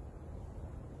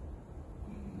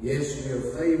 Yes, we are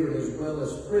favored as well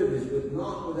as privileged, but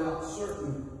not without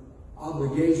certain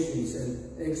obligations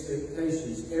and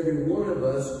expectations. Every one of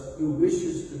us who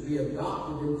wishes to be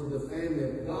adopted into the family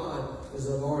of God, as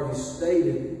I've already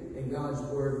stated in God's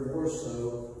word more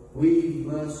so, we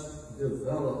must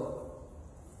develop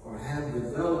or have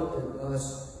developed in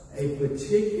us a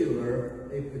particular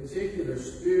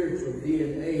spiritual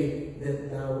DNA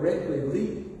that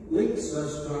directly links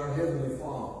us to our Heavenly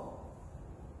Father,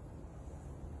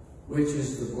 which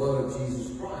is the blood of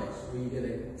Jesus Christ. We get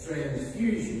a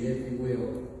transfusion, if you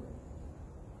will,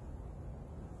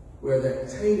 where that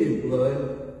tainted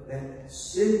blood, that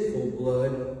sinful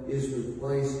blood, is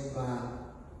replaced by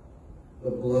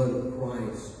the blood of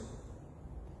Christ.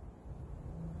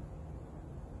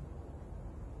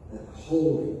 That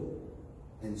holy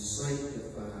and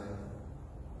sanctified,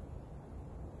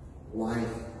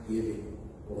 life-giving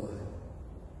blood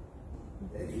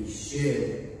that He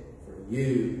shed for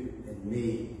you and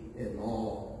me and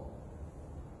all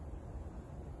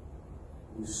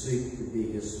who seek to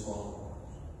be His followers.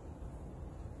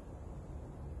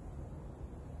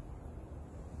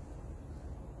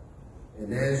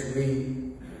 And as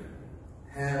we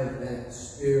have that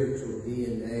spiritual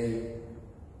DNA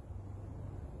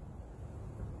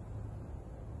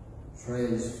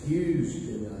transfused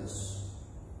in us,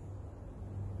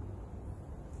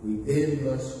 we then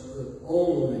must put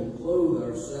on and clothe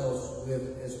ourselves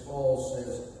with, as Paul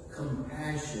says,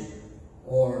 compassion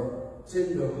or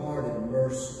tender-hearted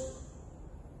mercy,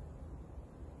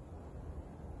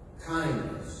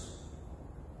 kindness,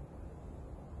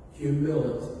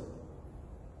 humility,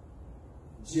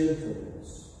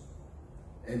 gentleness,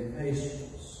 and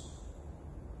patience.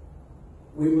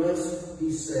 We must,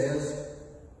 he says,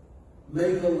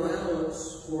 make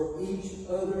allowance for each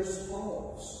other's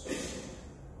faults.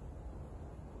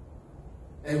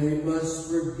 And we must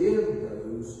forgive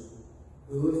those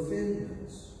who offend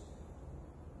us.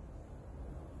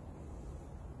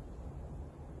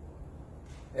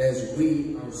 As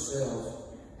we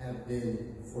ourselves have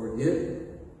been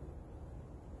forgiven.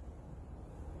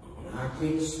 I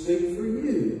can't speak for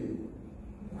you.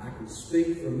 I can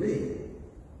speak for me.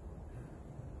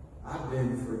 I've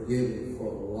been forgiven for a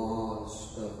lot of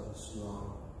stuff that's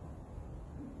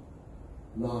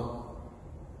not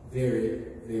very,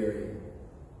 very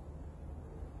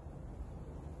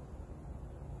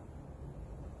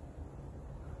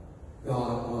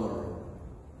God-honoring.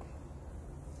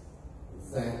 In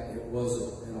fact, it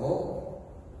wasn't at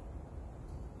all.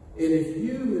 And if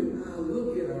you and I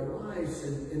look at our lives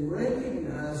and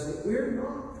recognize that we're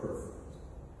not perfect,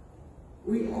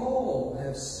 we all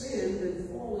have sinned and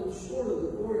fallen short of the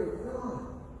glory of God.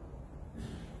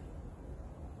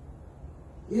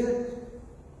 Yet,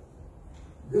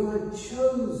 God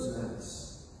chose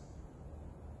us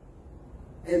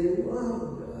and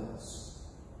loved us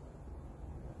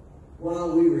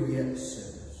while we were yet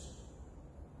sinners.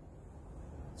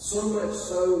 So much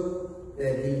so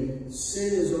that He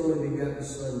sent His only begotten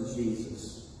Son,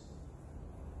 Jesus,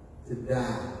 to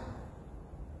die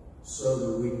so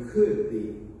that we could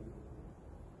be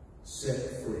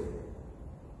set free.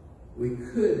 We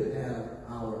could have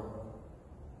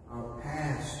our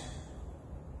past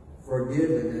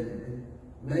forgiven and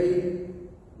made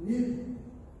new.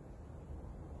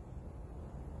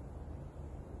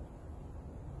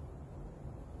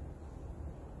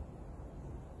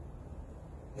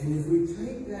 And if we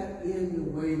take that in the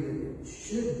way that it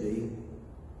should be,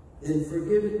 then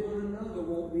forgiving one another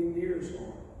won't be near as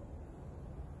hard.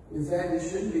 In fact, it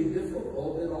shouldn't be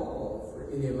difficult at all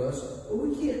for any of us, but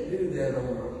we can't do that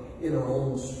on our in our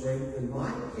own strength and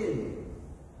might, can we?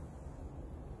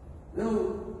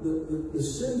 No, the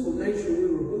sinful nature we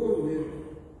were born with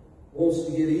wants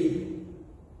to get even.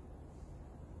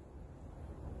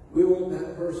 We want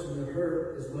that person to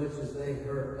hurt as much as they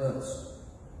hurt us.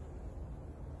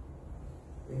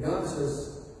 And God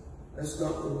says, that's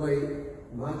not the way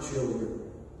my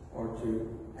children are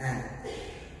to act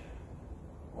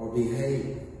or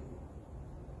behave.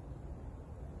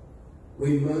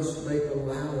 We must make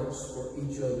allowance for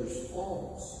each other's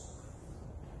faults.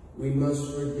 We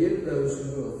must forgive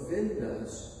those who offend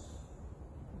us,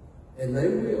 and they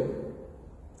will.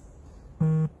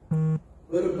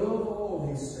 But above all,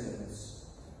 he says,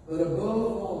 but above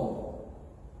all,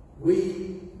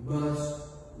 we must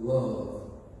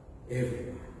love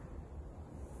everyone.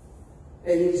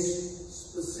 And he's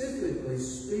specifically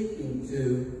speaking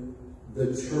to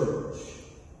the church,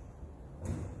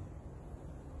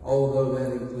 although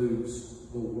that includes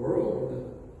the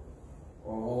world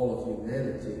or all of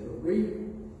humanity. But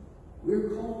we're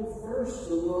called first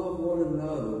to love one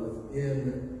another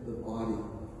within the body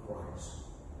of Christ.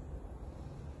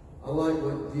 I like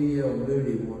what D.L.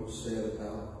 Moody once said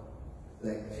about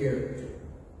that character,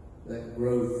 that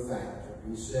growth factor.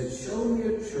 He said, show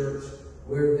me a church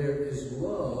where there is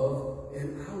love,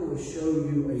 and I will show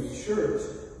you a church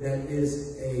that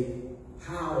is a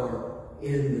power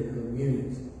in the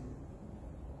community.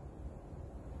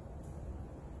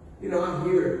 You know, I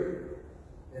hear it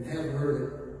and have heard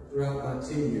it throughout my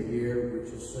tenure here, which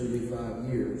will soon be 5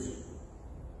 years,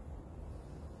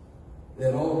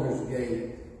 that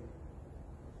Aldersgate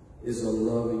is a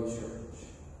loving church.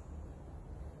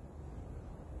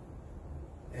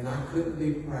 And I couldn't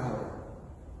be prouder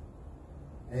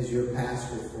as your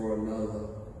pastor for another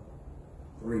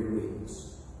 3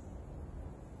 weeks.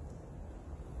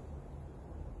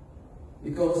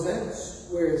 Because that's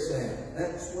where it's at.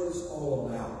 That's what it's all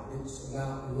about. It's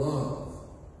about love.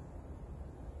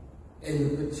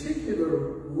 And the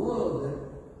particular love that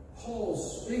Paul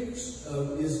speaks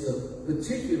of is the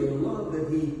particular love that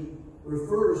he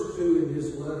refers to in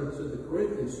his letter to the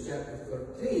Corinthians, chapter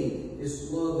 13. It's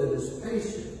love that is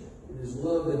patient. It is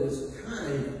love that is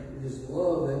kind. It is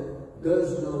love that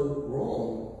does no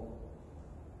wrong.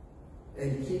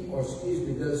 And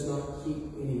does not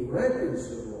keep any records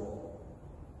of wrong.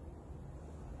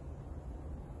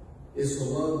 It's the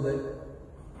love that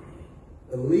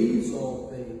believes all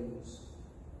things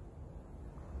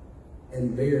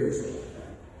and bears all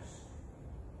things.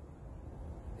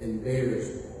 And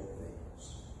bears all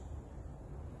things.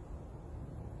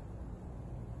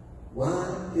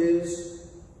 Why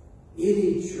is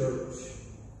any church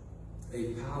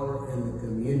a power in the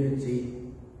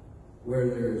community where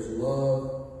there is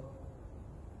love?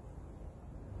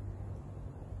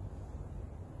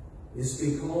 It's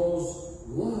because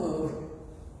love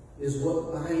is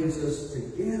what binds us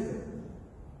together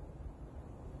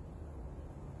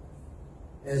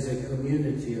as a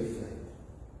community of faith.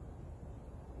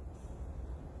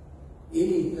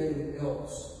 Anything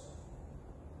else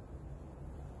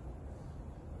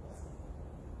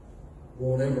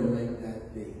won't ever make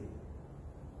that be.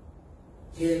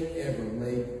 Can't ever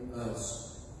make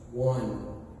us one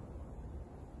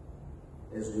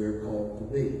as we're called to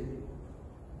be.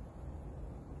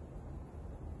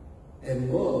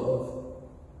 And love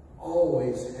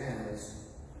always has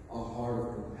a heart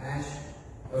of compassion,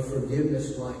 a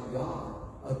forgiveness like God,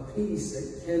 a peace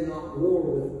that cannot war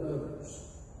with others.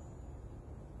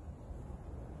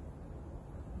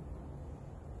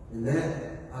 And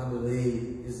that, I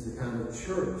believe, is the kind of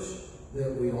church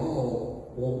that we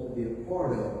all want to be a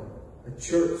part of. A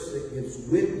church that gives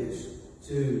witness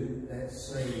to that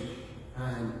same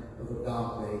kind of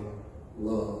agape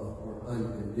love or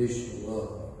unconditional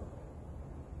love.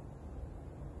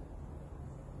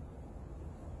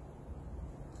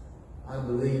 I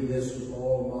believe this with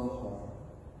all my heart.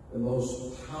 The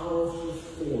most powerful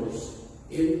force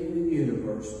in the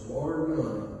universe, bar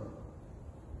none,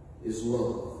 is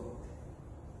love.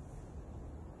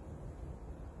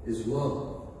 Is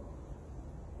love.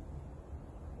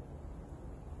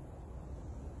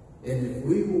 And if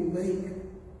we will make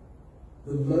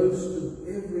the most of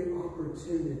every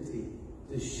opportunity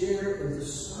to share and to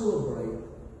celebrate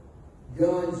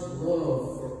God's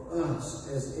love for us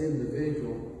as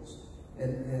individuals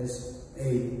and as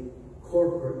a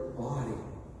corporate body,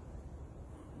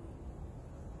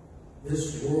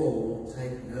 this world will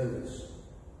take notice.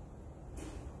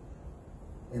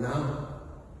 And I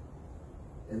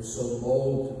am so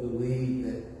bold to believe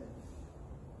that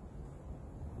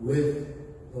with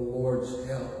the Lord's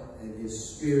help and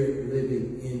His Spirit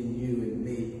living in you and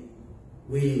me,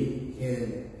 we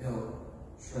can help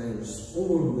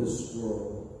transform this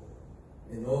world.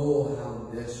 And oh, how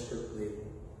desperately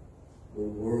the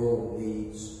world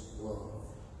needs love.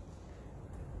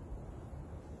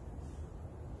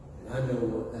 And I know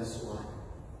what that's like,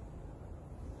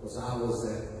 because I was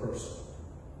that person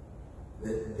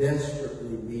that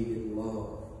desperately needed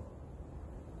love.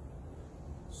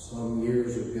 Some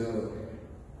years ago,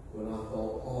 when I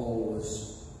thought all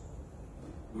was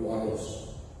lost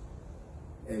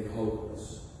and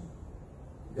hopeless,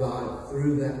 God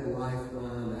threw that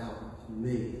lifeline out to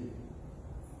me.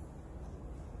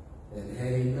 And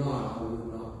had he not, I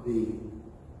would not be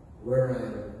where I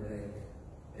am today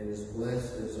and as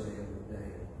blessed as I am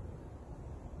today,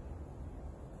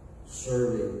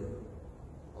 serving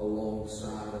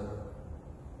alongside of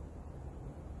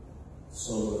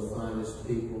some of the finest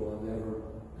people I've ever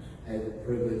had the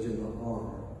privilege and the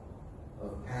honor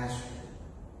of pastoring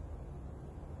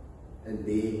and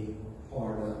being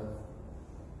part of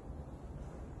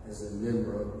as a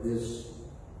member of this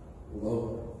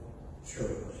local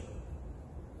church,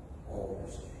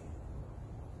 Alders Gate.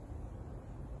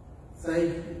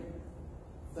 Thank you.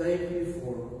 Thank you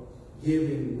for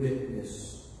giving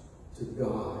witness to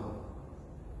God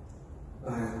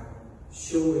by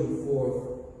showing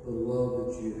forth the love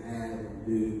that you have and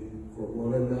do for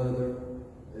one another,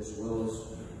 as well as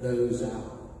those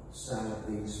outside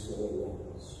these four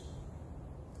walls.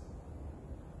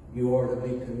 You are to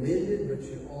be commended, but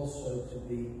you're also to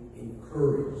be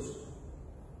encouraged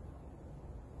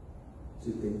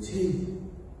to continue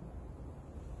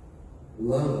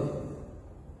loving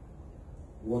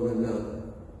one another.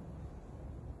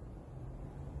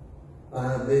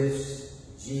 By this,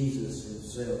 Jesus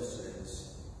himself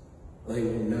says, they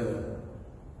will know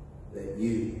that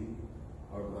you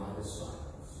are my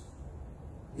disciples,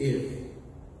 if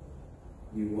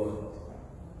you what?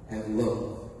 Have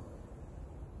love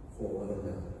for one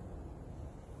another.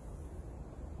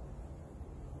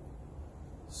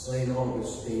 St.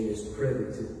 Augustine is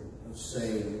credited of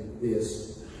saying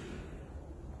this: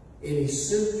 in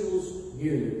essentials,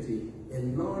 unity;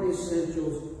 in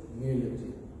non-essentials,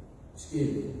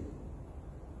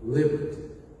 liberty;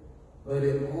 but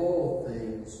in all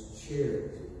things,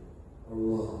 charity or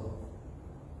love.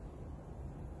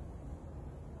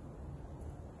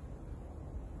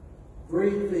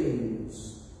 Three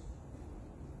things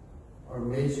are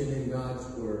mentioned in God's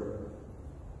Word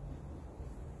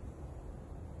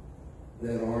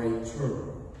that are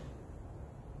eternal: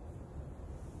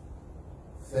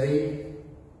 faith,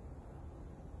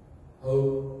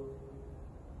 hope,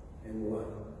 and what?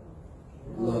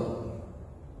 Love.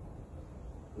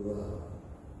 Love.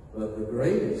 But the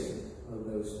greatest of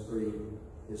those three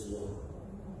is what?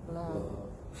 Love.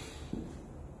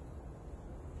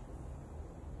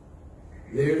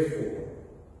 Therefore,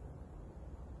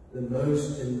 the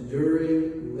most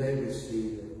enduring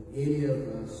legacy that any of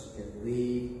us can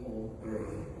leave on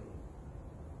earth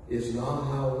is not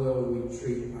how well we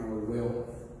treat our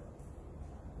wealth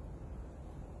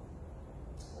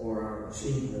or our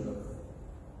achievement of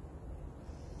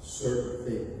certain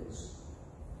things,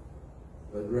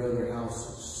 but rather how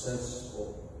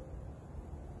successful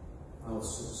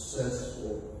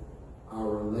our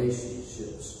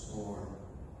relationships are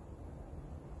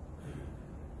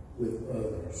with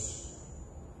others,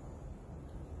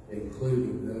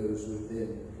 including those within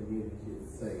the community of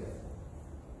faith,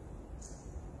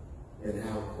 and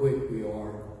how quick we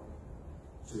are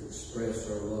to express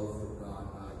our love for God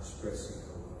by expressing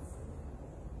our love for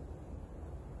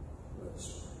Him. Let's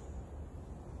pray.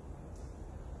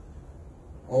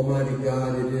 Almighty God,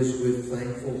 it is with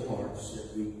thankful hearts that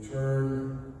we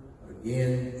turn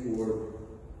again toward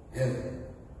heaven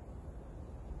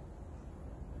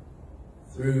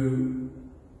through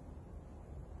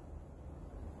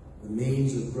the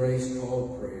means of grace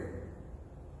called prayer,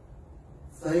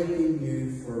 thanking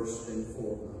you first and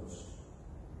foremost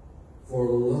for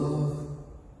love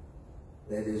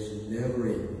that is never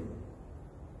ending,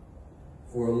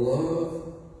 for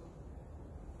love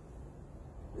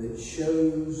that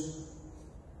shows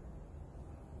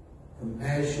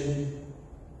compassion,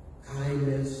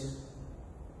 kindness,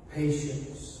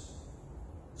 patience,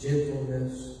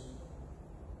 gentleness,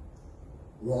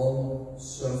 long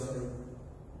suffering,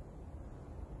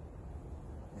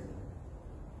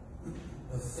 and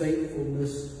a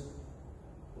faithfulness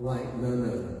like none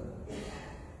other.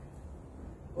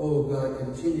 Oh God,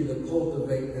 continue to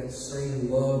cultivate that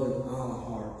same love in our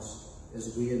hearts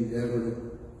as we endeavor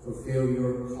to fulfill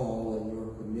your call and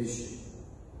your commission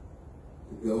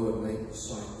to go and make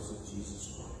disciples of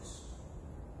Jesus Christ.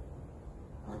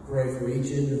 I pray for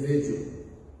each individual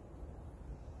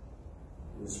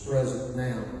who is present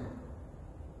now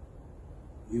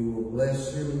You will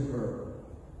bless him and her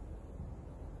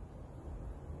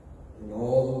in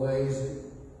all the ways that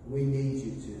we need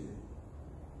you to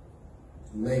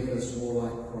make us more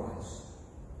like Christ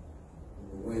in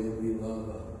the way that we love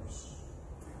others.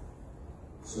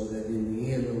 So that in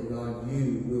the end, oh God,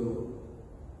 you will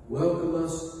welcome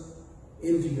us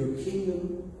into your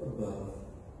kingdom above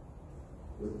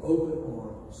with open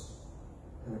arms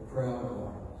and a proud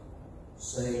heart,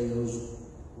 saying those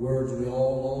words we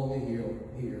all long to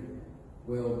hear.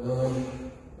 Well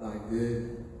done, thy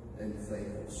good and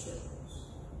faithful servants.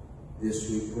 This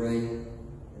we pray in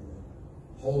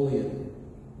the holy and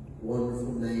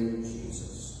wonderful name of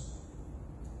Jesus.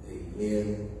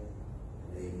 Amen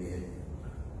and amen.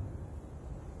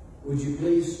 Would you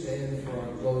please stand for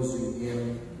our closing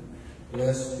hymn,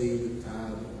 Blessed Be the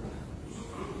Tide of Life.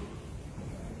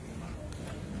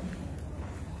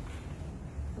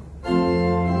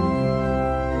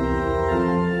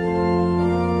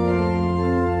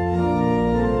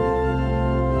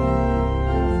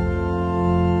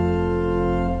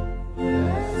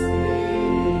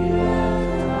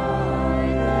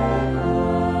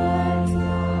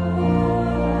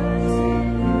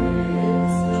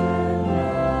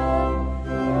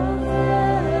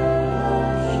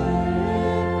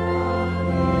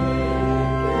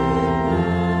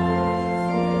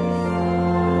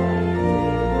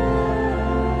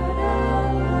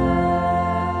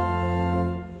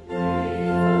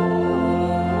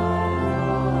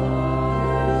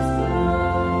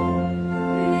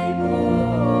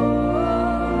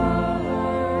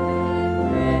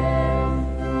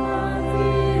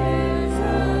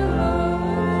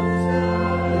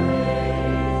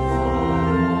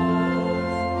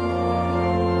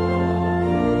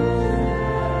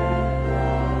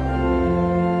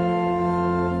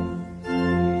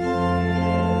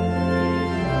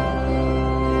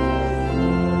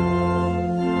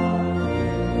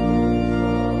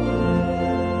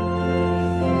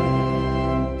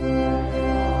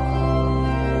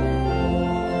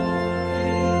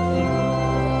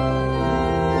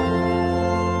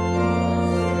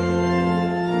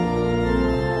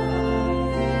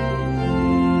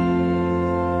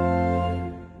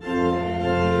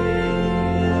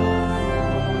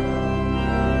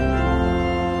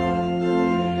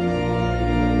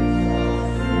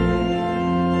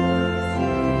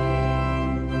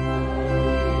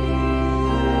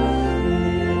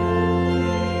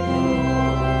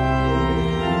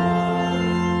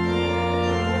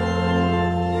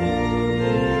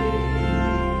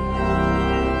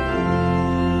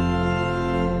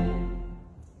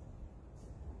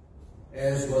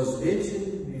 As was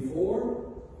mentioned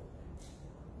before,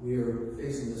 we are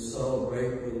fixing to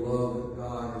celebrate the love that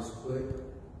God has put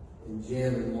in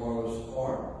Jen and Marla's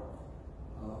heart.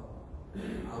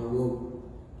 I will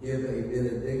give a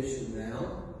benediction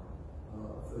now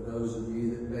for those of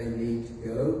you that may need to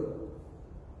go.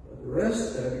 But the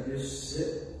rest of you just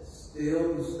sit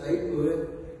still and stay put.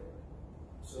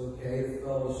 It's okay to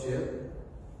fellowship.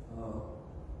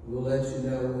 We'll let you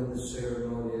know when the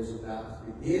ceremony is about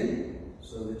to begin,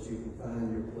 so that you can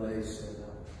find your place. And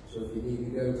so if you need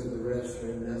to go to the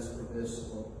restroom, that's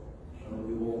permissible.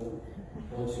 We won't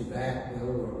want you back, though,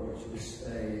 or want you to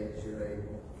stay as you're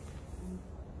able.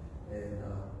 And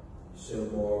show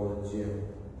Marla and Jim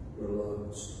your love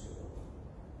and support.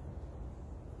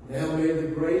 Now may the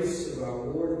grace of our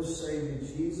Lord and Savior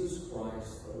Jesus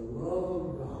Christ, the love of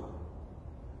God,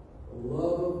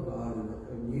 and the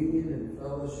communion and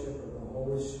fellowship of the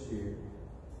Holy Spirit